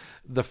up.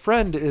 The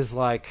friend is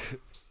like,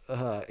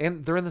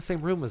 and they're in the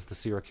same room as the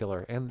serial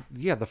killer. And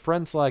yeah, the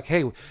friend's like,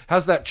 "Hey,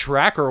 how's that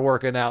tracker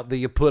working out that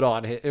you put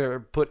on or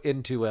put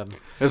into him?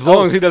 As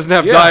long as he doesn't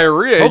have yeah.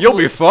 diarrhea, you'll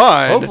be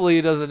fine. Hopefully,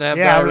 he doesn't have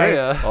Yeah,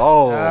 diarrhea."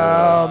 Oh,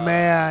 oh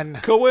man,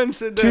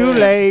 coincidence. too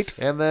late.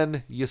 And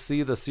then you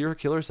see the serial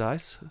killer's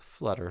eyes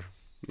flutter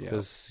Yeah.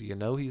 because you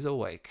know he's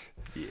awake.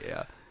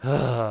 Yeah.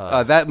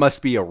 That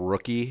must be a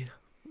rookie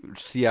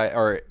CI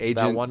or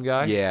agent. That one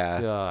guy.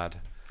 Yeah.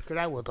 God.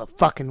 That was a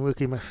fucking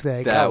rookie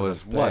mistake. That was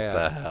was what bad.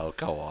 the hell?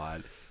 Come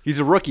on. He's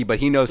a rookie, but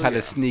he knows So, how yeah.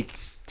 to sneak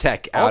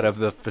tech out of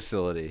the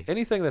facility.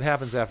 Anything that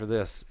happens after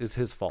this is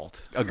his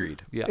fault.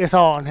 Agreed. Yeah. It's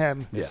all on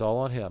him. It's Yeah. all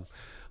on him.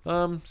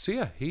 So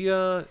yeah,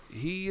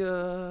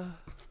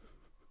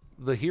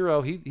 the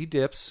hero, he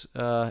dips,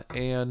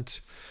 and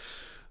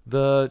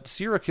the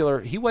serial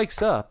killer, he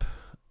wakes up,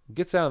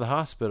 gets out of the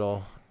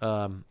hospital,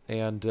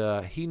 and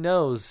he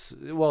knows,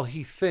 well,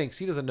 he thinks,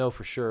 he doesn't know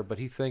for sure, but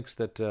he thinks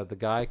that the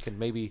guy can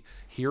maybe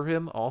hear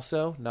him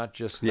also, not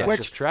just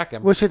track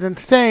him. Which is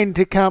insane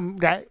to come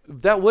that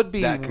That would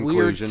be That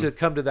weird conclusion. to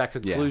come to that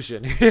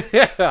conclusion.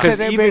 Because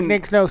it even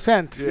makes no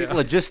sense.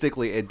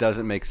 logistically, it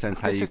doesn't make sense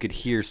how you could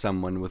hear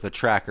someone with a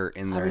tracker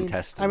in their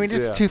intestines. I mean,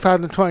 this Yeah. is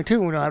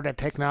 2022. We don't have that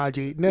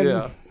technology. No,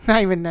 Yeah.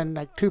 Not even in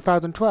like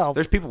 2012.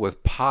 there's people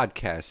with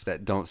podcasts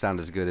that don't sound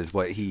as good as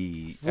what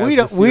he. We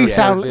As don't. the We serial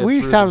sound. killer did We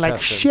through his sound like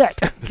intestines.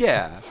 shit.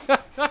 Yeah.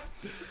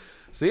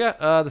 So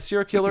yeah, the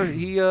serial killer,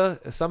 he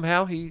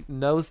somehow he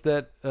knows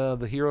that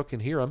the hero can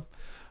hear him,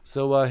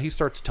 so he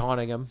starts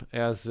taunting him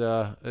as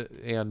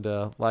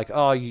like,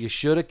 "Oh, you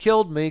should have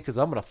killed me because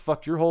I'm gonna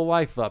fuck your whole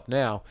life up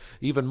now,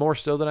 even more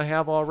so than I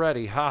have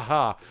already." Ha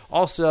ha.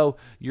 Also,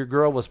 your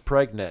girl was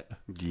pregnant.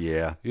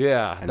 Yeah.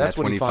 Yeah, And that's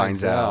when he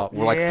finds out.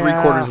 We're like Yeah.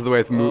 3/4 of the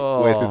way through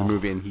Oh. the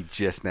movie, and he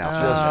just now.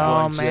 Just Oh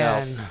finds out.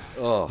 man.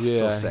 oh,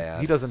 Yeah, so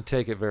sad. he doesn't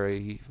take it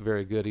very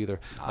good either.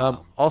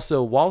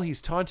 Also, while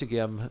he's taunting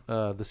him,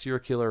 the serial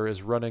killer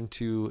is running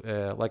to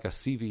like a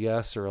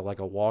CVS or like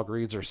a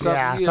Walgreens or something,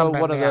 Yeah, you know,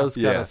 something, one of yeah. those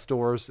kind Yeah. of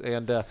stores,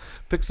 and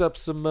picks up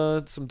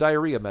some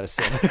diarrhea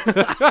medicine.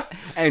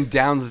 And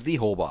downs the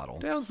whole bottle.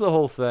 Downs the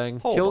whole thing.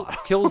 Whole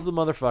bottle. Kills the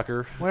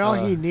motherfucker. Well,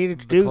 all he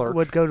needed to the do clerk.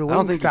 would go to I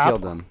don't think Wingstop. he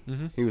killed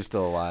him. He was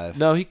still alive.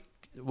 No,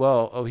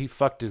 he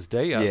fucked his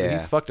day up. Yeah.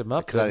 He fucked him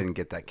up. Because I then. didn't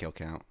get that kill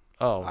count.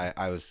 Oh, I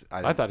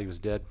I thought he was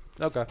dead.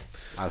 Okay.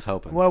 I was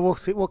hoping. Well, we'll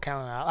see. We'll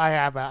count it out. I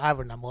have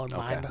a number in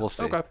mind. We'll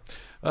see. Okay.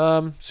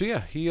 So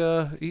yeah,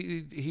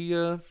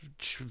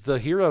 the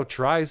hero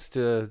tries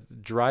to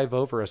drive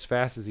over as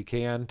fast as he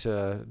can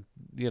to,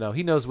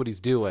 he knows what he's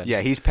doing.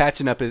 Yeah, he's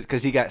patching up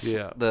because he got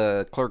Yeah.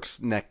 the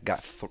clerk's neck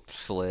got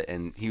slit,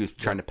 and he was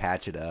trying to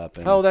patch it up.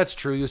 And, Oh, that's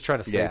true. He was trying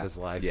to save Yeah, his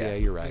life. yeah. Yeah,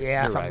 you're right.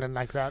 Yeah, You're something right.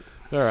 like that.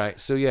 All right.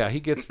 So yeah, he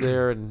gets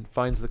there and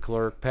finds the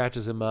clerk,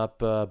 patches him up,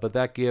 but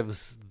that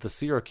gives the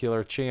serial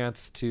killer a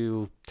chance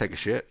to take a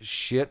shit.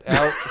 shit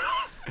out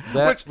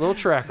that little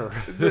tracker.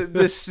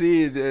 This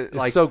scene,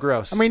 It's so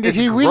gross. I mean, did It's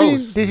he really?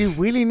 gross. Did he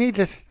really need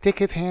to stick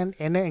his hand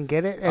in it and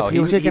get it? If Oh, he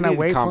was just he gonna needed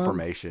wait for him?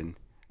 confirmation.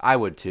 I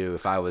would too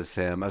if I was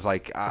him. I was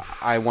like,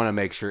 I want to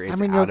make sure it's I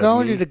mean, out you're of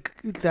going me. to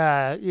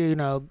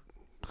the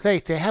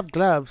place. They have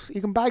gloves.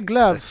 You can buy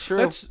gloves.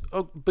 That's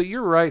true. But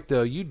you're right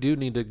though. You do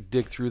need to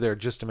dig through there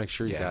just to make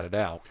sure you Yeah. got it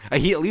out.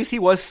 At least he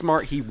was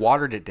smart. He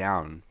watered it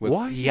down.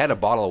 Why? He had a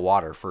bottle of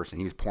water first,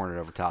 and he was pouring it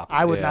over top.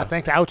 I would Yeah. not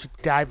think that. I would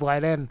just dive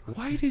right in.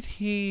 Why did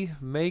he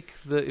make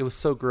it was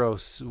so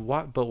gross.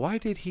 Why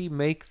did he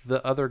make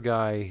the other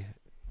guy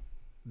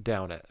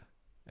down it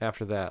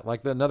after that?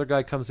 Like another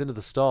guy comes into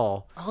the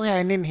stall Oh yeah,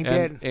 and then he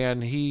did.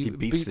 and he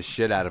beats the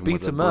shit out of him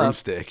beats with a him up.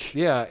 broomstick.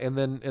 Yeah, and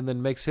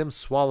then makes him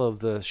swallow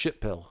the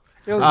shit pill.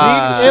 It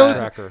was,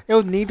 tracker. it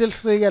was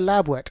needlessly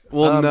elaborate.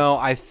 Well, no,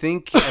 I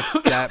think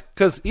that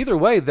Because either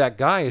way, that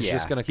guy is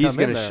just going to come he's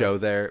gonna in there. show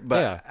there. But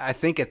Yeah. I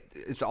think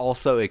it's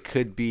also it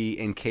could be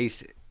in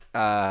case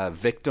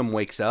victim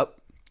wakes up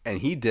and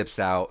he dips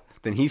out.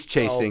 Then he's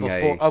chasing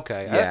okay,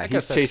 I yeah, guess he's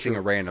that's chasing true.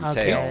 a random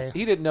Okay. tail.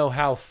 He didn't know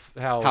how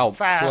How close.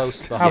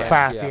 Fast. How behind.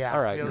 fast, yeah.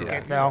 All right, You'll you're get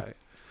right, there. you're right.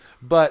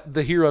 But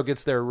the hero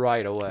gets there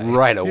right away.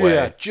 Right away.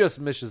 Yeah, just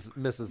misses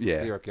the Yeah.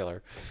 serial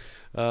killer.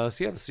 So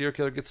yeah, the serial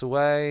killer gets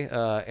away,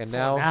 and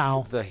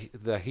now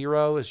the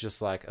hero is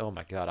just like, oh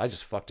my god, I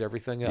just fucked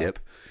everything up. Yep.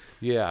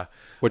 Yeah.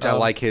 Which I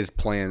like his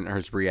plan or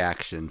his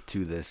reaction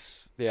to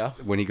this. Yeah.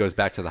 When he goes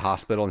back to the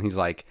hospital and he's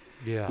like,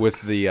 Yeah.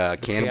 with the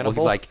cannibal, cannibal?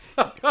 he's like,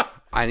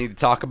 I need to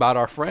talk about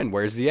our friend.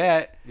 Where's he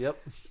at? Yep.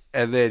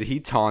 And then he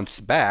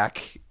taunts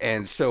back,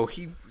 and so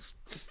he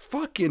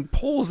fucking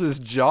pulls his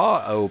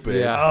jaw open.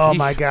 Yeah. Oh He-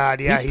 my god,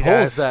 yeah, he he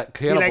pulls does. that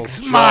He like cannibal's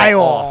jaw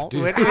smile. off,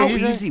 dude. With- How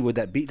he's like- easy would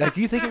that be? Like,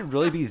 do you think it'd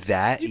really be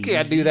that You easy?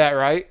 can't do that,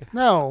 right?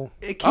 No.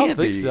 It I can't don't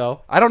think be.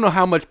 so. I don't know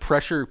how much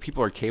pressure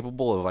people are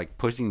capable of like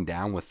pushing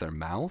down with their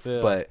mouth,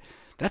 Yeah. but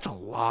that's a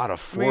lot of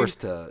force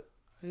to.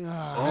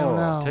 I don't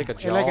know. Take a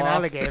You're like an jaw off.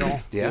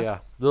 alligator. Yeah.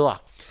 Ugh.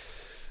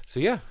 So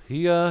yeah,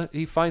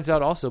 he finds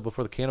out also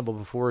before the cannibal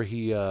before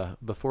he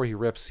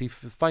rips he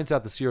finds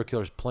out the serial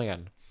killer's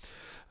plan.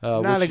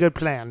 Not a good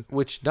plan.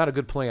 Which not a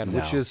good plan.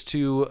 Which No. is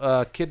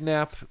to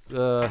kidnap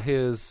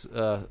his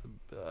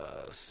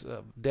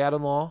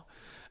dad-in-law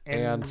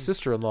and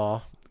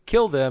sister-in-law,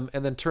 kill them,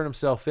 and then turn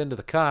himself into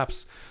the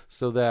cops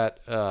so that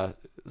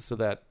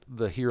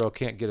the hero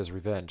can't get his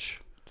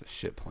revenge. It's a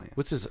shit plan.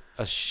 Which is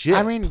a shit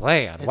I mean,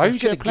 plan. it's Why a are you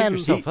going shit to plan. give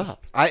yourself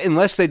up?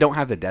 Unless they don't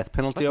have the death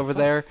penalty over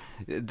there,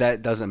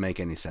 that doesn't make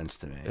any sense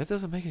to me. That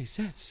doesn't make any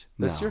sense.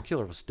 The No. serial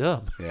killer was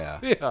dumb. Yeah.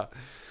 Yeah.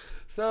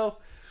 So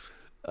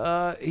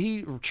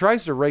he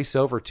tries to race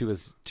over to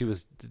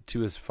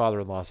his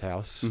father-in-law's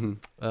house.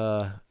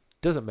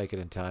 Doesn't make it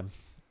in time.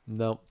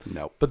 Nope.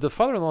 Nope. But the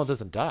father-in-law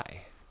doesn't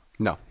die.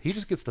 No. He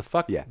just gets the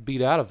fuck Yeah.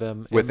 beat out of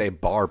him With and- a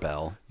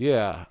barbell.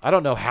 yeah. I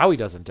don't know how he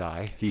doesn't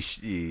die.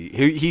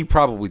 He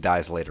probably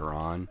dies later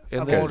on.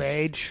 And Of then- old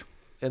age.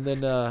 And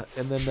then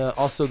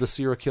also the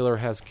serial killer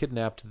has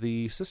kidnapped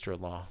the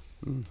sister-in-law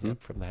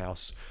from the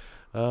house.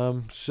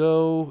 And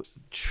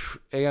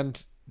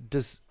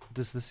does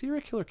the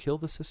serial killer kill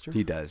the sister?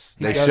 He does.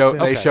 He They does, show too.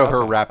 they Okay, show her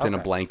okay, wrapped in a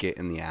okay. blanket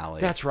in the alley.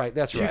 That's right.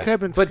 That's She right. could have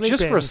been but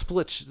just for a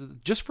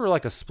sleeping. just for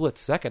like a split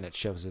second, it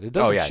shows it. It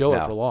doesn't yeah, show it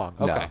no. for long.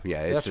 No, Okay.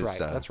 yeah, it's that's just,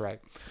 right. uh, That's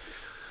right.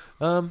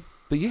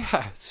 But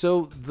yeah,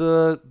 so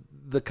the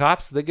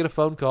cops, they get a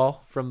phone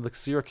call from the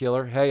serial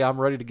killer. Hey, I'm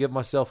ready to give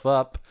myself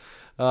up.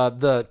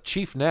 The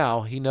chief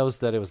now, he knows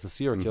that it was the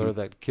serial killer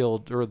that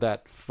killed or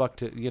that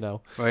fucked it.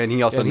 And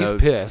he also And he's knows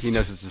pissed. he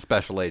knows it's a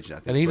special agent. I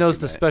think And he is what knows you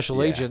the meant.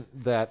 special Yeah. agent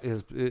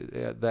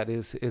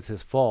it's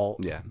his fault.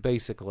 Yeah.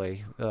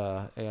 basically,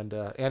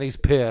 and he's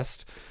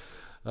pissed.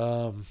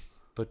 So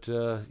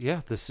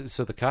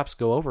the cops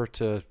go over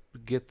to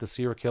get the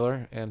serial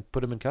killer and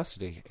put him in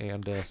custody.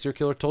 And serial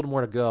killer told him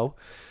where to go.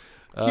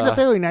 He's a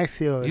very nice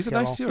serial He's a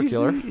killer. nice serial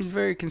killer. He's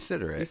very He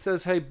considerate.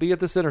 says, "Hey, be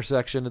at this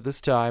intersection at this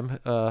time,"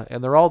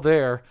 and they're all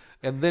there.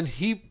 And then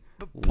he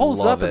pulls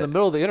Love up in it. the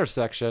middle of the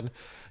intersection,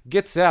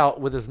 gets out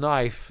with his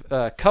knife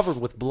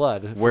covered with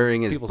blood, from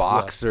Wearing his people's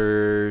blood.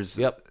 boxers.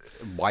 Yep.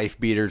 Wife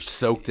beaters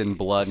soaked in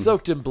blood.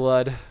 Soaked in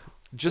blood,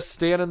 just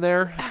standing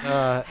there.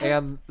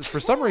 And for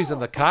some reason,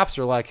 the cops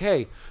are like,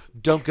 "Hey,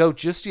 don't go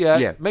just yet."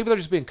 Yeah. Maybe they're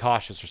just being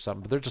cautious or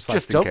something. But they're just like,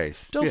 Just in "Don't,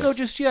 case. don't Yeah. go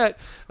just yet,"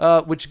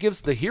 which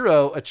gives the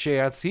hero a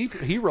chance.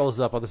 He rolls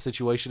up on the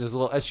situation, his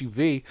little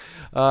SUV,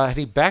 and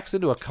he backs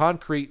into a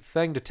concrete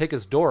thing to take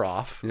his door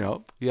off.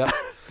 Yep. Yep.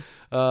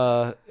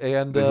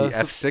 And Then he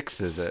so-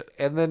 F6 is it.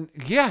 and then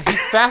he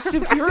Fast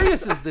and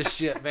Furious is this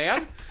shit,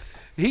 man.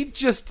 He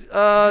just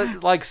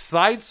like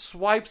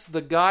sideswipes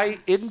the guy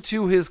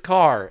into his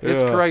car.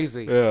 It's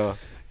crazy. Yeah.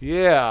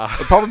 Yeah.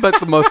 Probably about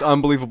the most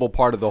unbelievable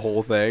part of the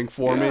whole thing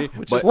for me.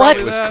 which But is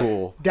probably it was that.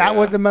 cool. That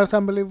was the most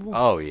unbelievable.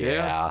 Oh,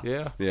 yeah.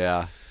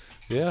 Yeah.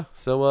 Yeah.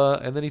 So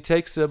and then he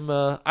takes him.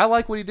 I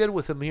like what he did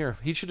with him here.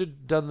 He should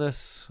have done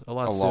this a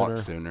lot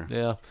sooner.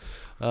 Yeah.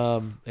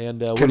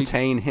 And what he,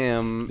 Contain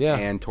him Yeah.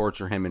 and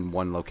torture him in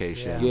one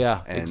location.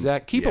 yeah, And-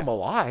 exactly. Keep yeah. him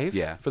alive.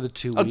 Yeah. For the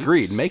 2 weeks.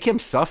 Agreed. Make him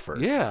suffer.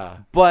 Yeah.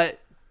 But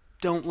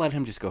don't let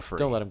him just go free.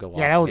 Don't let him go off.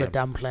 Yeah, that was Yeah. a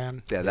dumb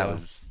plan. Yeah, that Yeah.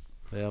 was.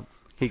 Yeah.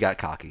 He got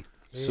cocky.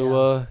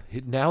 So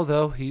now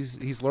though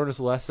he's learned his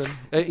lesson.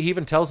 He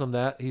even tells him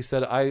that. He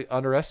said, "I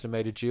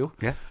underestimated you.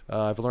 Yeah.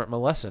 I've learned my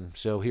lesson.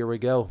 So here we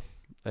go."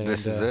 And,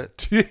 This is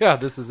it. Yeah,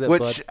 this is it.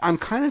 Which bud. I'm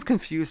kind of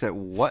confused at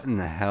what in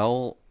the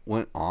hell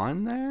went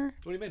on there.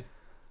 What do you mean?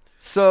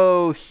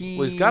 So he.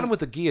 Well, he's got him with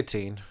the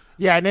guillotine.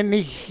 Yeah, and then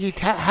he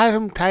had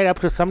him tied up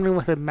to something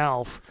with his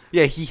mouth.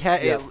 Yeah, he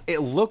had. Yeah. It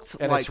looked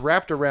And like. it's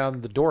wrapped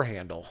around the door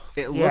handle.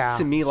 It looked Yeah.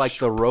 to me like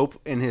the rope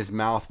in his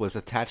mouth was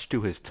attached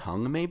to his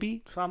tongue,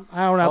 maybe. I don't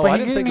know. Oh, but I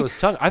he didn't think it was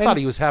tongue. I thought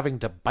he was having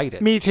to bite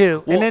it. Me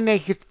too. Well- and then they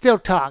could still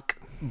talk.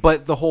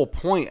 But the whole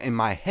point in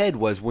my head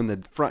was when the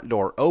front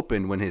door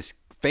opened, when his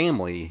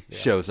family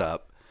shows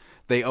up,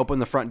 they open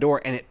the front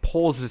door and it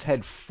pulls his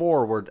head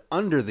forward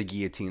under the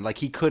guillotine, like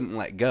he couldn't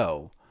let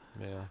go.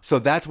 Yeah. So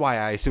that's why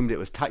I assumed it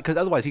was tight, because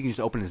otherwise he can just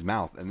open his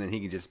mouth and then he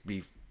can just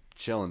be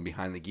chilling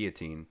behind the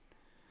guillotine.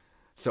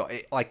 So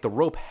like the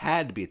rope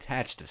had to be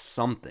attached to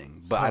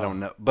something, but I don't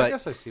know. I But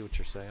guess I see what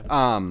you're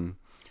saying.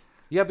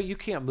 Yeah, but you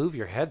can't move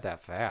your head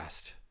that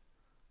fast.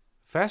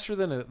 Faster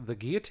than the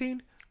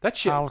guillotine? That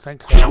shit. I don't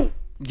think so.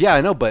 yeah,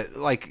 I know. But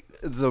like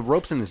the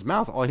rope's in his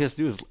mouth, all he has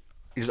to do is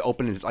just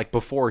open his, like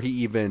before he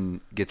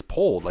even gets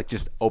pulled, like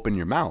just open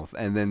your mouth,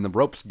 and then the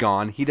rope's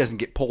gone. He doesn't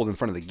get pulled in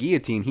front of the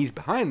guillotine. He's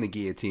behind the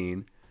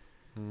guillotine,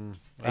 and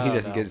he don't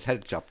doesn't know. get his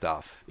head chopped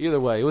off. Either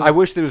way, it was. I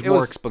wish there was it more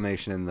was-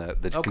 explanation in the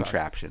Okay.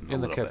 contraption. a in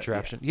the little bit,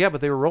 contraption. Yeah, but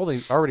they were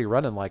already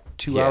running like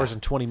 2 Yeah. hours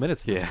and 20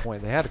 minutes at this Yeah.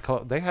 point. They had to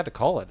call. They had to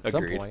call it at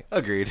some Agreed. point.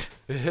 Agreed.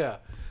 Yeah.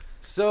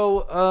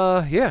 So,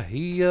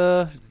 he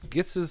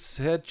gets his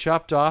head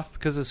chopped off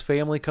because his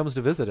family comes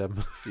to visit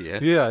him. Yeah.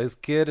 Yeah, his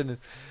kid and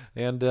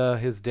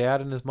his dad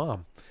and his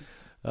mom.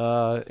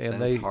 And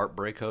And they, it's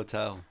Heartbreak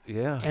Hotel.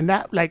 yeah. And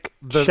that like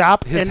The-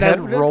 chopped. his and head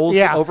the- rolls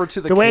yeah, over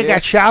to the way it kid.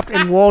 got chopped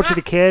and rolled to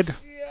the kid.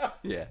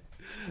 Yeah.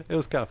 It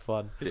was kind of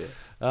fun. Yeah.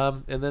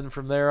 And then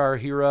from there, our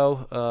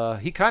hero,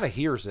 he kind of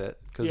hears it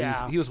because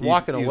Yeah. he was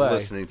walking he's away.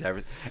 listening to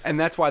everything, and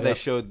that's why they Yep.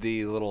 showed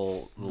the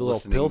little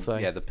listening- pill thing.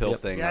 Yeah, the pill Yep.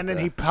 thing. Yeah, and at then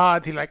the- he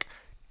paused. He like,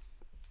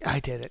 I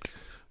did it.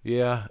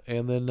 Yeah,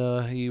 and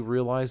then he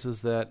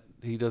realizes that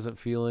he doesn't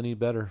feel any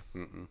better.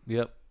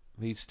 Yep,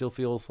 he still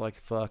feels like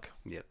fuck.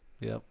 Yep.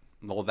 Yep.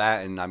 Well,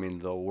 that and I mean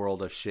the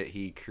world of shit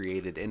he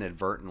created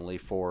inadvertently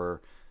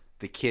for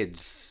the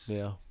kids.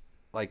 Yeah.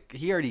 Like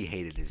he already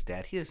hated his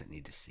dad. He doesn't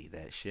need to see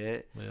that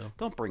shit. Yeah.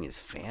 Don't bring his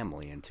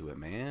family into it,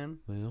 man.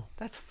 Yeah.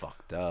 That's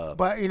fucked up.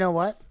 But you know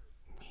what?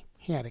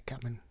 He had it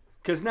coming.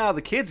 Because now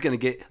the kid's gonna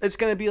get. It's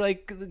gonna be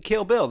like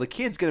Kill Bill. The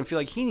kid's gonna feel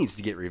like he needs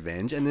to get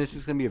revenge, and this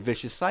is gonna be a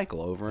vicious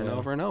cycle over and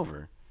over and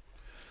over.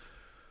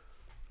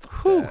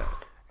 Whew.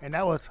 And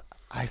that was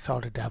I Saw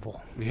the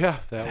Devil. Yeah,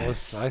 that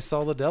was I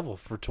Saw the Devil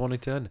for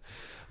 2010.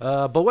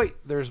 But wait,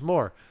 there's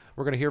more.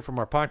 We're going to hear from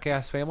our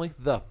podcast family,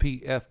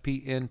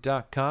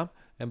 thepfpn.com,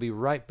 and be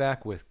right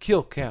back with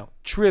Kill Count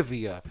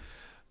Trivia.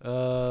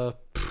 I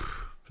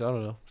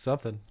don't know,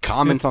 something.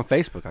 Comments on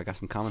Facebook. I got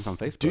some comments on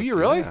Facebook. Do you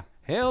really? Yeah.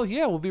 Hell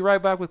yeah. We'll be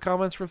right back with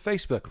comments from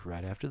Facebook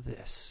right after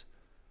this.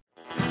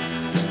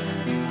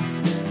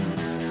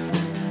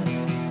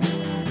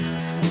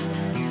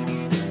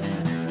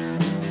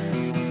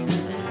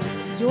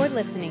 You're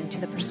listening to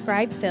the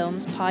Prescribed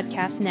Films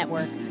Podcast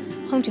Network,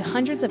 home to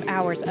hundreds of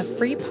hours of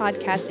free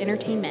podcast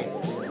entertainment.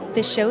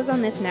 The shows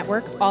on this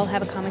network all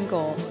have a common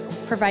goal,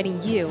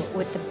 providing you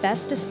with the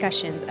best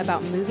discussions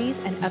about movies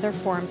and other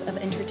forms of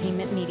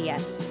entertainment media.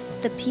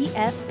 The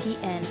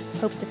PFPN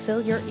hopes to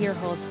fill your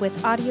earholes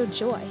with audio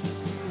joy.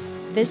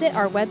 Visit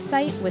our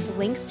website with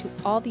links to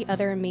all the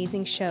other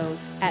amazing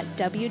shows at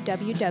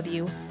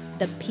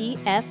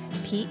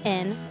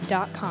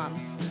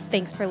www.thepfpn.com.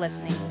 Thanks for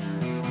listening.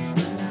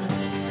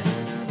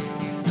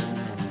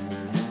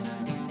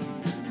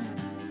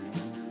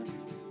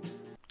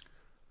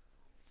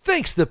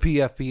 Thanks to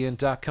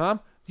PFPN.com.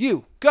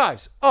 You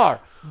guys are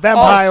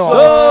Vampire.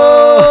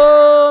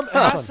 awesome.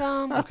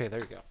 Awesome. Okay, there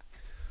you go.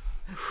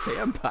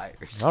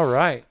 Vampires. All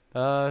right.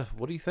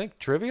 What do you think?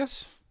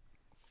 Trivias?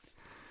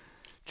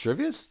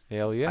 Trivias?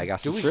 Hell yeah. I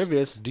got some we-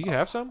 trivias. Do you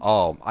have some?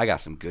 Oh, I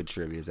got some good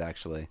trivias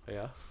actually.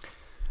 Yeah.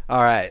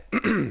 All right.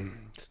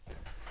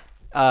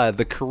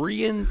 The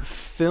Korean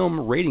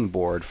Film Rating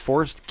Board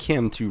forced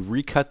Kim to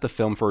recut the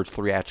film for its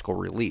theatrical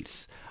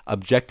release,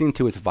 objecting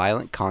to its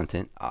violent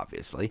content,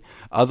 obviously.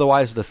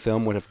 Otherwise, the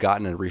film would have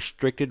gotten a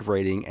restricted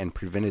rating and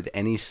prevented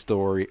any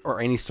story or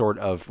any sort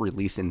of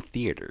release in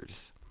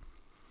theaters.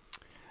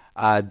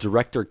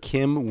 Director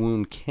Kim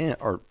Woon Kim,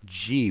 or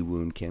Ji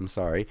Woon Kim,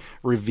 sorry,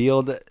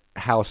 revealed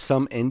how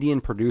some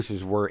Indian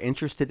producers were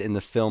interested in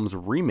the film's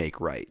remake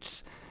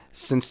rights.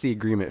 Since the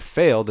agreement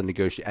failed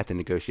at the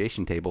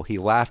negotiation table, he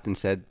laughed and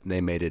said they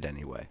made it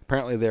anyway.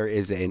 Apparently, there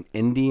is an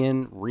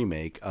Indian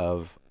remake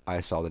of I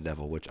Saw the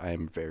Devil, which I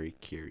am very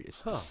curious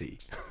to see.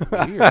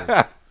 Weird.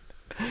 I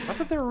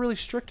thought they were really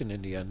strict in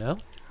India. No.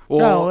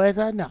 Well,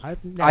 no.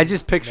 I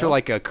just picture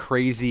like a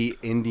crazy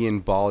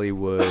Indian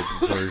Bollywood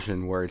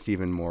version where it's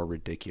even more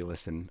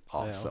ridiculous and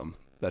awesome.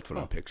 That's what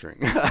I'm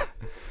picturing.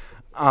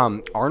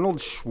 Arnold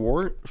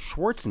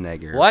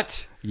Schwarzenegger.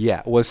 What?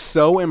 Yeah, was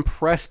so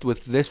impressed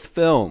with this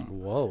film.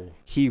 Whoa.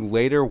 He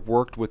later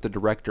worked with the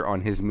director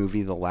on his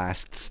movie The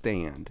Last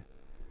Stand.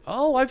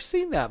 Oh, I've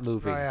seen that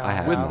movie. Oh, yeah. I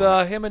have.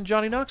 With him and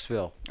Johnny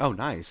Knoxville. Oh,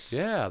 nice.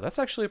 Yeah, that's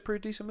actually a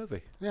pretty decent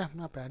movie. Yeah,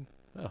 not bad.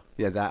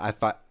 Yeah, that I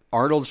thought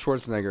Arnold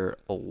Schwarzenegger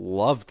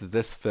loved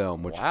this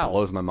film, which Wow.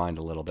 blows my mind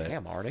a little bit.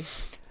 Damn, Arnie.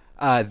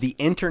 The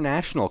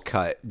international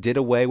cut did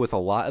away with a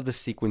lot of the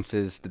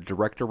sequences the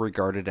director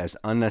regarded as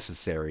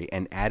unnecessary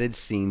and added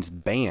scenes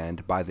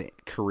banned by the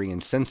Korean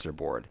censor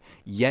board.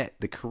 Yet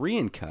the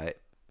Korean cut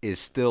is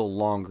still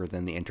longer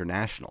than the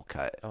international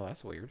cut. Oh,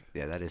 that's weird.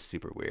 Yeah, that is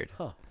super weird.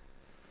 Huh.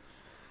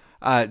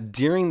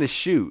 During the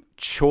shoot,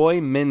 Choi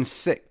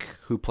Min-sik,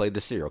 who played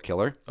the serial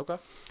killer, Okay.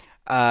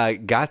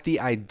 got the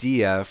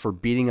idea for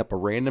beating up a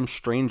random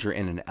stranger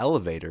in an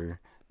elevator.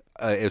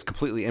 It was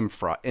completely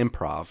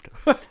improv.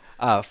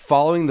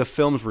 Following the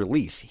film's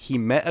release, he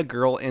met a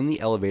girl in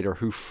the elevator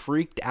who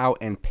freaked out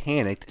and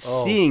panicked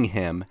seeing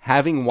him,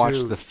 having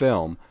watched the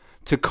film.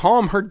 To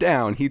calm her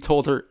down, he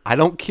told her, "I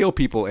don't kill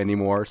people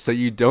anymore, so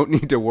you don't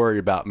need to worry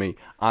about me.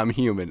 I'm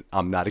human.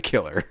 I'm not a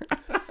killer."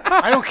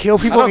 I don't kill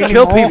I people don't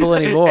anymore. kill people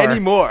anymore.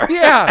 Anymore.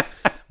 Yeah.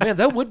 Man,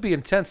 that would be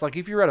intense. Like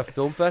if you're at a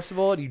film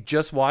festival and you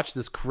just watch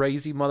this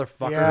crazy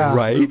motherfucker Yeah. in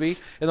this Right? movie,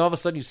 and all of a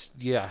sudden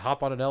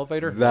hop on an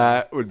elevator.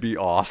 That would be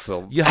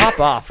awesome. You hop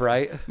off,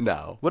 right?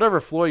 No. Whatever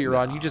floor you're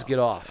on, you just get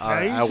off.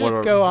 you just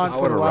wanna- go on I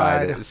for wanna the ride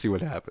ride. it and see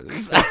what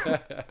happens.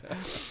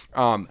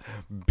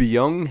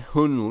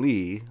 Byung-Hun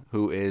Lee,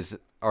 who is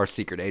our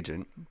secret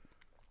agent,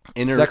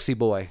 Sexy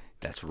boy.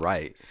 That's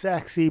right.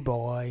 Sexy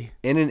boy.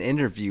 In an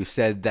interview,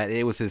 said that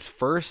it was his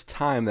first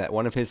time that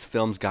one of his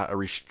films got a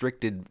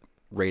restricted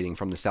rating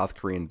from the South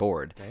Korean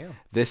board. Damn.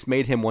 This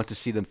made him want to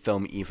see the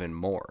film even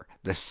more.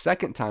 The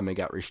second time it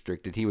got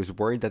restricted, he was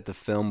worried that the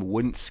film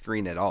wouldn't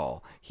screen at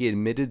all. He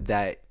admitted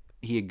that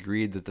he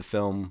agreed that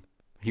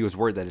he was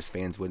worried that his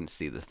fans wouldn't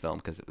see the film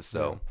because it was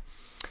so.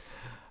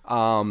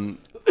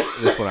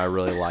 This one I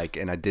really like,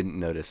 and I didn't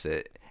notice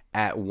it.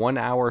 At 1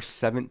 hour,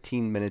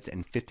 17 minutes,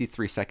 and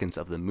 53 seconds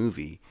of the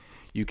movie,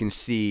 you can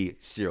see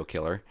serial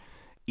killer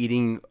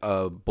eating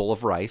a bowl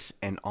of rice,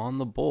 and on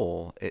the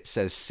bowl it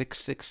says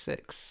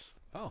 666.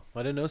 Oh, I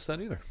didn't notice that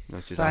either.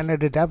 Which is Sign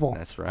of the devil.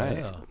 That's right.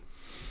 Yeah.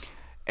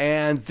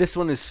 And this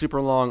one is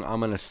super long. I'm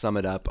going to sum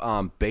it up.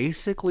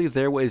 Basically,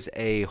 there was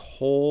a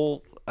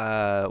whole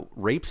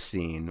rape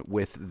scene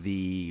with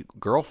the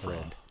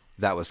girlfriend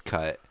that was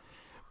cut.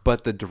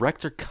 But the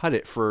director cut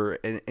it for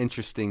an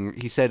interesting...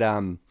 He said...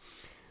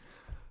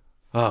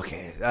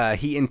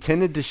 he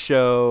intended to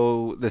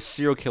show the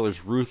serial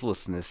killer's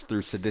ruthlessness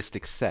through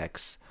sadistic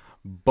sex,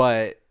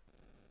 but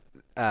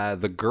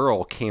the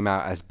girl came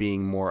out as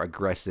being more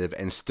aggressive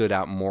and stood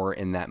out more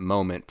in that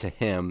moment to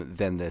him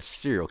than the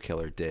serial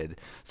killer did.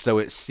 So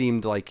it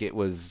seemed like it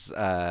was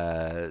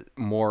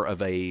more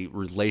of a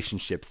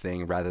relationship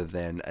thing rather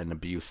than an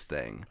abuse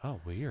thing. Oh,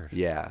 weird.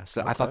 Yeah,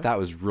 so I thought that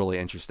was really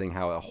interesting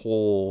how a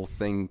whole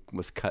thing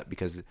was cut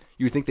because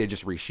you would think they'd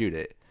just reshoot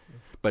it.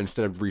 But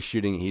instead of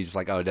reshooting, he's just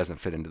like, oh, it doesn't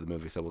fit into the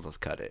movie, so we'll just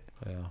cut it.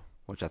 Yeah.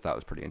 Which I thought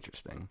was pretty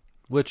interesting.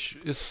 Which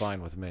is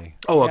fine with me.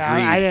 Oh, Yeah,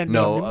 agreed. I didn't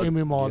no, know any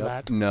more of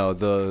that. no,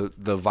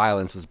 the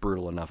violence was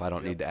brutal enough. I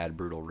don't need to add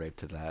brutal rape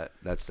to that.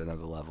 That's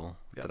another level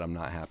that I'm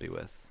not happy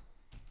with.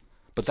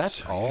 But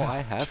that's all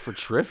I have for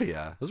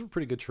trivia. Those were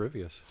pretty good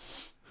trivias.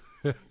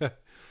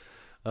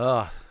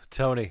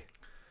 Tony,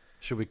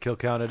 should we kill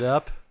count it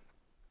up?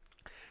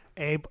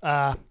 Abe,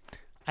 I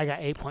got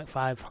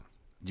 8.5.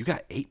 You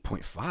got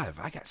 8.5.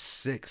 I got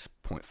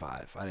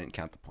 6.5. I didn't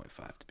count the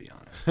 0.5, to be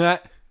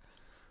honest.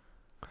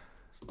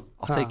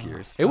 I'll take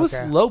yours. It was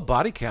Okay. low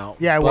body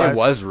count. Yeah, it but- It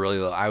was really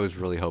low. I was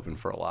really hoping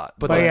for a lot.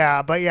 But But the-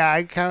 yeah,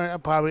 I kind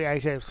of I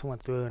just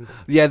went through and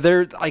Yeah,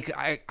 they're like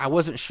I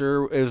wasn't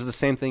sure. It was the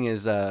same thing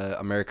as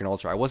American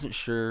Ultra. I wasn't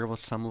sure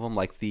with some of them,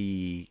 like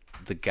the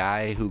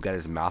guy who got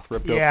his mouth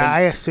ripped open.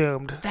 I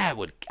assumed. I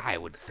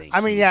would think.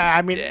 I mean, he'd yeah, be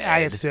I mean, I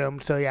dead.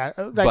 assumed. So yeah,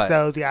 like But-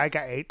 those, yeah, I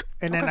got 8,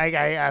 and then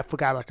I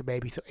forgot about the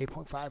baby, so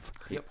 8.5.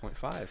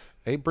 8.5.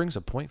 Abe brings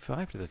a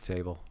 0.5 to the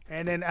table.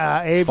 And then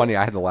It's Abe, funny.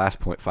 I had the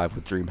last 0.5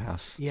 with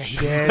Dreamhouse. yeah, he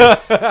did.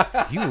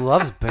 He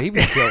loves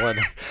baby killing.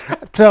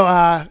 So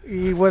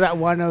he was at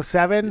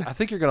 107. I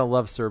think you're gonna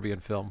love Serbian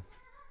film.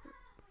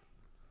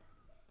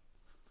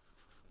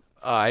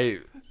 I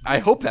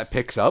hope that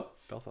picks up.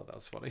 Bill thought that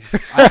was funny.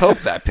 I hope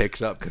that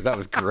picks up because that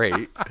was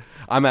great.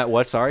 I'm at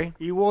what? Sorry.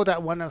 You rolled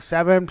at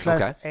 107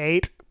 plus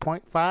Okay.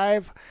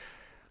 8.5.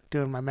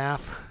 Doing my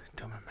math.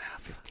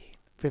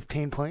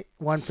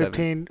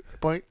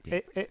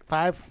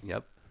 15.115.885.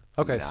 Yep.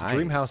 Okay, so Nice.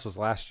 Dreamhouse was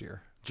last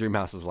year.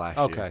 Dreamhouse was last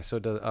year. Okay, so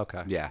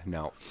okay. Yeah,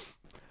 no.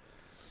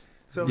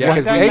 So Yeah,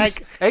 'cause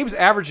we- Abe's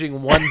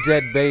averaging one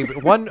dead baby,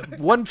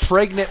 one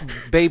pregnant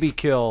baby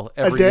kill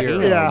every day-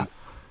 year. yeah.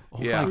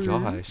 Oh Yeah.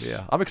 my gosh.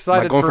 Yeah, I'm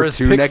excited going for for his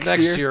 2 picks next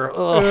next year? year.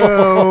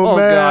 Oh,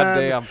 man.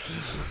 goddamn.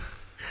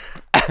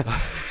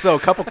 So a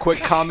couple quick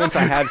comments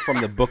I had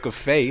from the Book of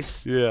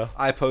Faith. Yeah.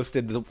 I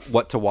posted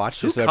what to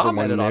watch Who just so everyone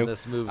commented knew. on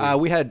this movie?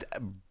 We had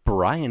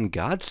Brian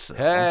Godson.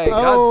 Hey,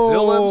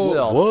 Godzilla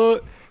himself.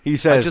 What? He I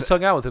says, just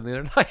hung out with him the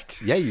other night.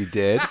 yeah, you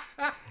did.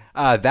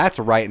 That's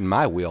right in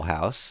my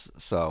wheelhouse.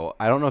 So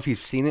I don't know if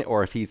he's seen it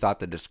or if he thought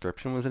the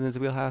description was in his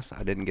wheelhouse.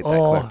 I didn't get that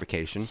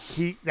clarification.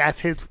 That's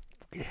his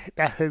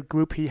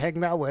group he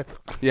hangs out with.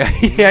 Yeah,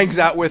 he hangs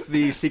out with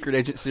the secret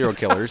agent serial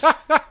killers.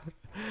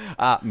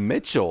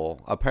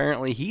 Mitchell,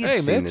 apparently he had Hey,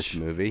 seen Mitch. this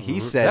movie. He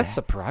said, That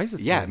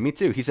surprises yeah, me. me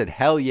too. He said,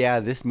 hell yeah,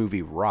 this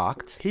movie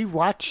rocked. He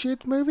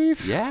watches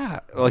movies? Yeah.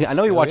 Well, I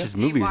know he watches He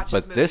movies, watches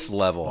but this movies.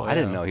 level, I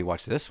didn't know he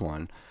watched this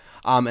one.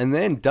 And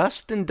then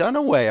Dustin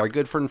Dunaway, our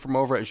good friend from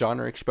over at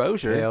Genre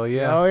Exposure. Hell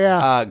yeah. Oh,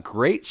 yeah.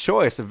 Great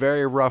choice. A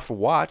very rough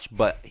watch,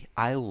 but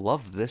I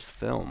love this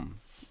film.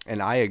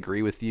 And I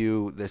agree with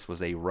you. This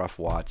was a rough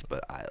watch,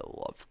 but I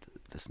loved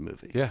this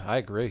movie. Yeah, I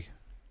agree.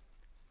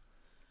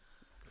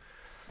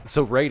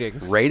 So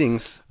ratings.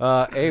 Ratings.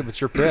 Abe, it's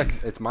your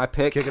pick. It's my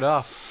pick. Kick it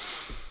off.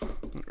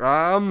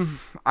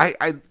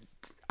 I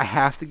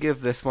have to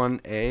give this one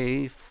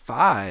a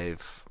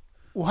 5.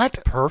 What?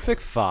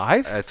 Perfect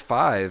 5? It's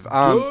 5.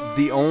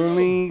 The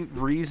only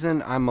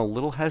reason I'm a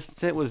little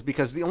hesitant was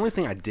because the only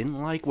thing I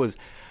didn't like was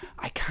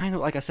I kind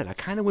of, like I said, I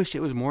kind of wish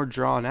it was more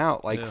drawn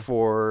out, like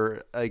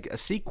for like a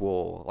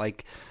sequel.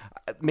 Like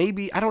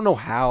maybe I don't know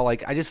how.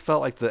 Like I just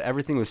felt like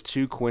everything was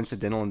too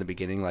coincidental in the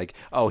beginning. Like,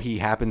 oh, he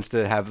happens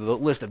to have the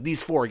list of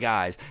these 4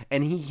 guys,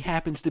 and he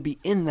happens to be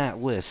in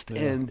that list.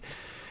 And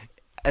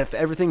if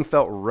everything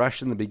felt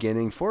rushed in the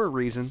beginning for a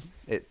reason,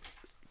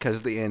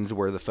 because the end's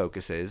where the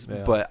focus is.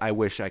 Yeah. But I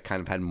wish I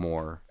kind of had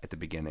more at the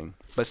beginning.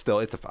 But still,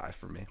 it's a 5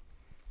 for me.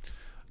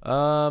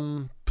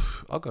 I'll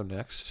go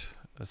next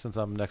since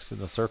I'm next in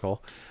the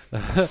circle.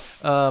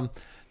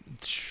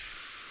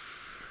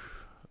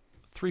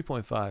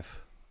 3.5.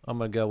 I'm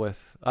gonna go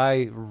with.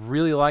 I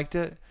really liked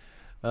it.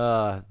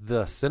 The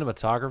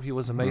cinematography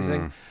was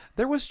amazing.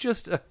 There was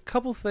just a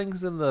couple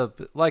things in the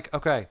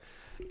okay,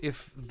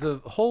 if the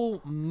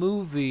whole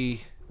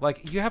movie,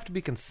 like, you have to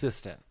be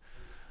consistent,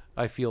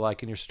 I feel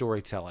like, in your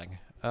storytelling.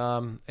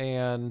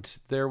 And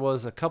there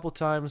was a couple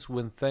times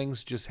when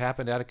things just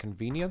happened out of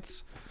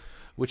convenience,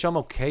 which I'm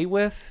okay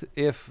with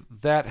if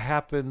that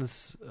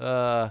happens.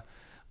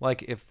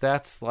 If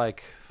that's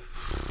like,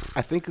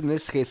 I think in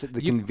this case,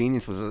 the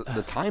convenience was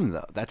the time,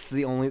 though. That's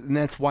the only, and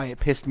that's why it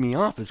pissed me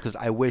off, is because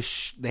I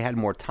wish they had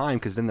more time,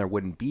 because then there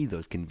wouldn't be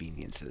those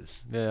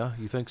conveniences. yeah,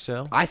 you think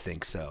so? I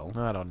think so.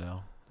 I don't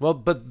know. Well,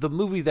 but the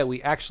movie that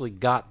we actually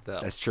got, though.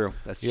 That's true.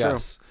 That's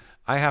Yes,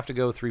 I have to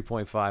go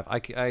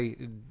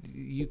 3.5.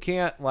 You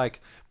can't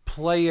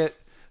play it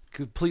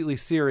completely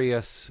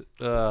serious,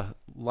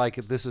 like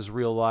this is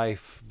real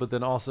life, but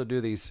then also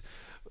do these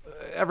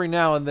every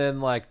now and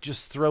then,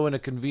 just throw in a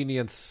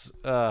convenience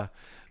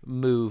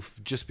move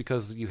just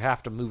because you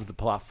have to move the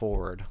plot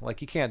forward.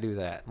 You can't do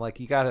that.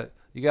 You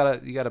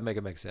gotta make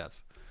it make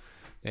sense.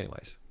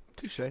 Anyways,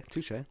 true.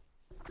 Touche.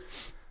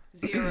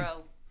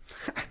 0.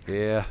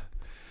 yeah.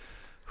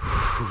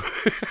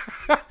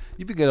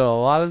 You've been getting a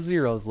lot of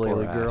zeros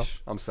lately, Poor girl.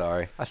 Ash. I'm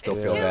sorry. I still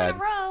It's feel 2 bad. in a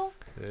row.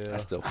 I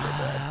still feel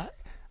bad.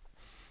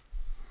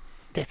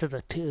 This is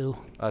a 2.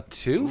 A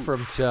 2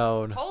 from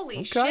Tone. Holy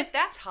Okay. shit,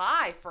 that's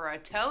high for a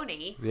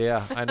Tony.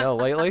 Yeah, I know.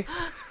 Lately.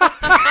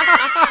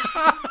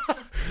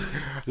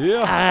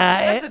 Yeah,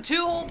 That's a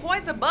 2 whole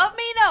points above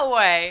me? No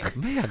way.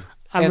 man.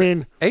 I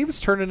mean, Abe's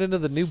turning into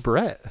the new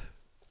Brett.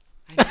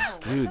 I know.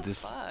 Dude, what the this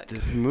fuck?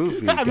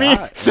 movie. I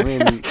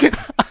mean-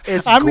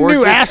 It's I'm new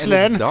gorgeous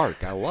Ashlyn. and it's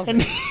dark. I love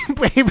and it.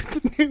 Babe's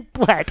the new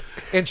Brett.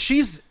 And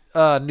she's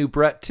new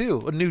Brett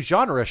too, a new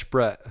genre-ish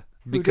Brett.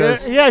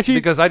 Because Yeah, she-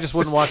 because I just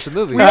wouldn't watch the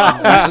movies.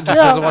 Wilson just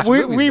doesn't watch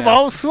movies we've now.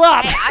 all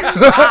swapped. Hey, I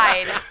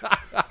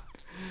tried.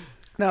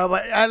 No,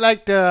 but I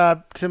liked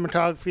the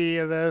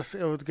cinematography of this.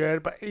 It was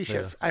good, but it's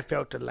just, I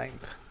felt the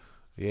length.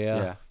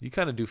 Yeah, you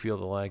kind of do feel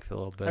the length a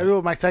little I bit.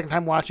 do my second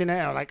time watching it,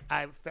 and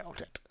I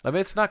felt it. I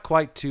mean, it's not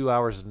quite 2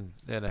 hours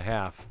and a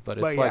half, but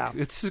it's But like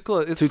yeah. it's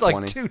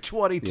 220.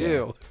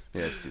 222.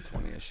 Yeah, it's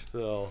 220-ish.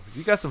 So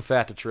you got some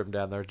fat to trim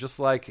down there, just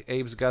like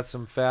Abe's got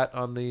some fat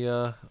on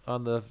the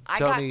I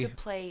got Tony to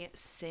play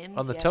Sims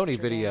on the Tony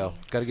yesterday. video.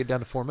 Got to get down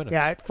to 4 minutes.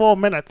 Yeah, 4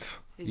 minutes.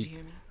 Did you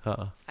hear me?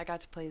 I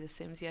got to play The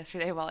Sims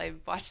yesterday while I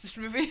watched this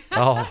movie.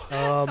 Oh, so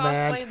I was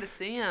man. playing The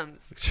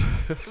Sims.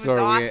 It was So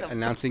are we awesome.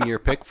 announcing your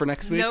pick for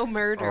next week? No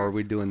murder. Or are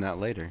we doing that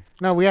later?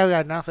 No, we gotta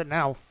announce it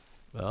now.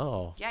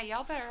 oh. Yeah,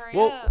 y'all better hurry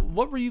Well, up.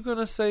 what were you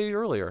gonna say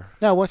earlier?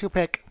 No, what's your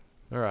pick?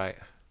 All right.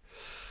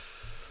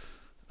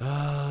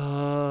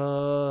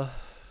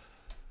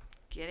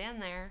 Get in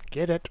there.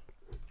 Get it.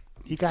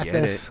 You got Get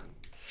this.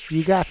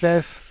 You got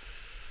this.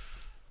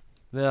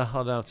 Yeah,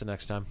 I'll announce it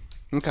next time.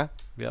 Okay.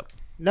 Yep.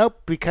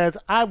 Nope, because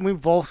I'm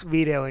reverse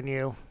vetoing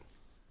you.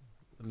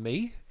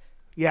 Me?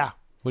 Yeah.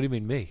 What do you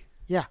mean me?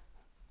 Yeah.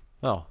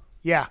 Oh.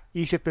 Yeah.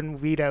 You should have been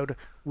vetoed.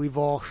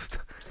 Reversed.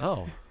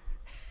 Oh.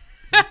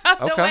 The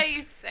Okay. way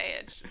you say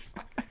it. Just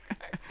fucking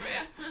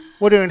man.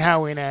 We're doing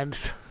Halloween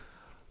Ends.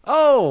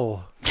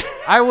 Oh.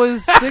 I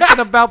was thinking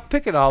about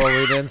picking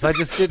Halloween Ends. I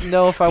just didn't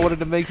know if I wanted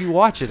to make you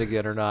watch it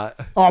again or not.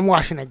 Oh, I'm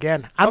watching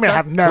again. I'm Okay, gonna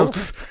have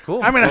notes.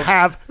 cool. I'm gonna Well,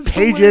 have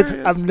pages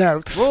hilarious. of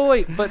notes. Well,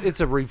 wait, but it's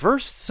a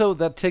reverse, so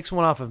that takes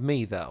one off of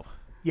me, though.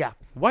 Yeah.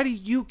 Why do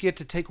you get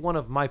to take one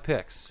of my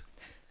picks?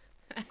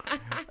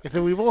 It's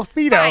a reverse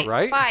veto. Fight,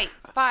 right?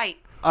 fight.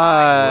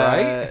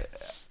 Right?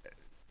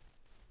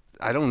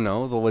 I don't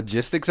know the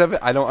logistics of it.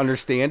 I don't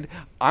understand.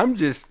 I'm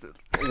just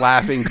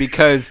laughing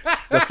because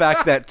the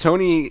fact that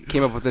Tony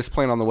came up with this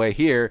plan on the way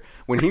here,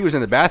 when he was in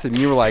the bathroom,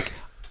 you were like,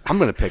 I'm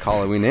going to pick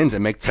Halloween Ends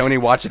and make Tony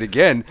watch it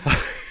again,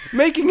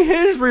 making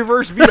his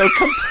reverse veto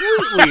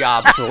completely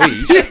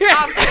obsolete.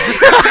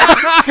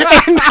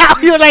 And now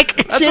you're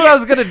like, That's what I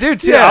was going to do,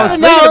 too. Yeah. I was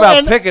No, thinking about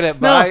and- picking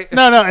it, no, but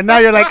no. And now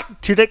you're like,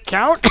 should it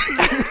count?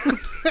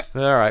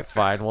 All right,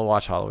 fine. We'll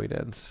watch Halloween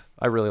Ends.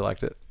 I really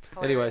liked it.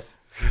 Anyways.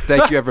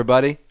 Thank you,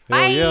 everybody. Bye.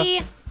 Hell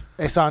yeah.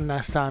 It's on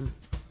next time.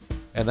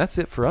 And that's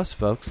it for us,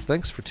 folks.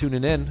 Thanks for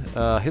tuning in.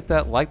 Hit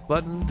that like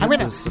button. I'm Hit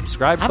gonna- the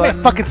subscribe I'm button.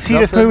 gonna fucking see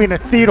this something. movie in a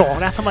theater.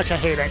 That's how much I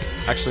hate it.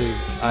 Actually,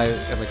 I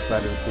am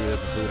excited to see it in the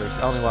theaters.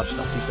 I only watched it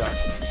on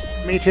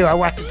Peacock. Me too. I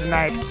watched it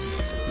tonight.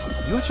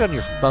 You watch it on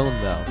your phone,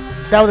 though.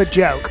 That was a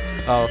joke.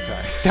 Oh,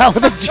 okay. That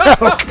was a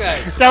joke.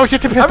 Okay. That was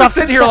just to piss I've been off.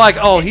 sitting here like,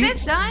 oh, Is he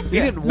this done?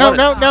 didn't No, want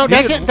no, it. no.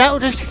 He didn't- That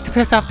was just to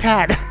piss off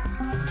Tad.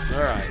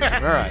 All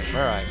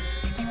right.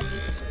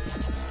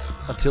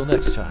 Until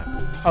next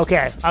time.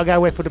 Okay, I gotta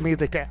wait for the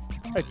music to.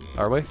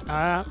 Are we? We're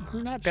not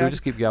done. Should we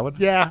just keep going?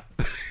 Yeah.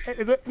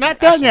 Is it not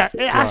done yet?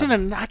 Actually, It's it's actually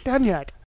not done yet.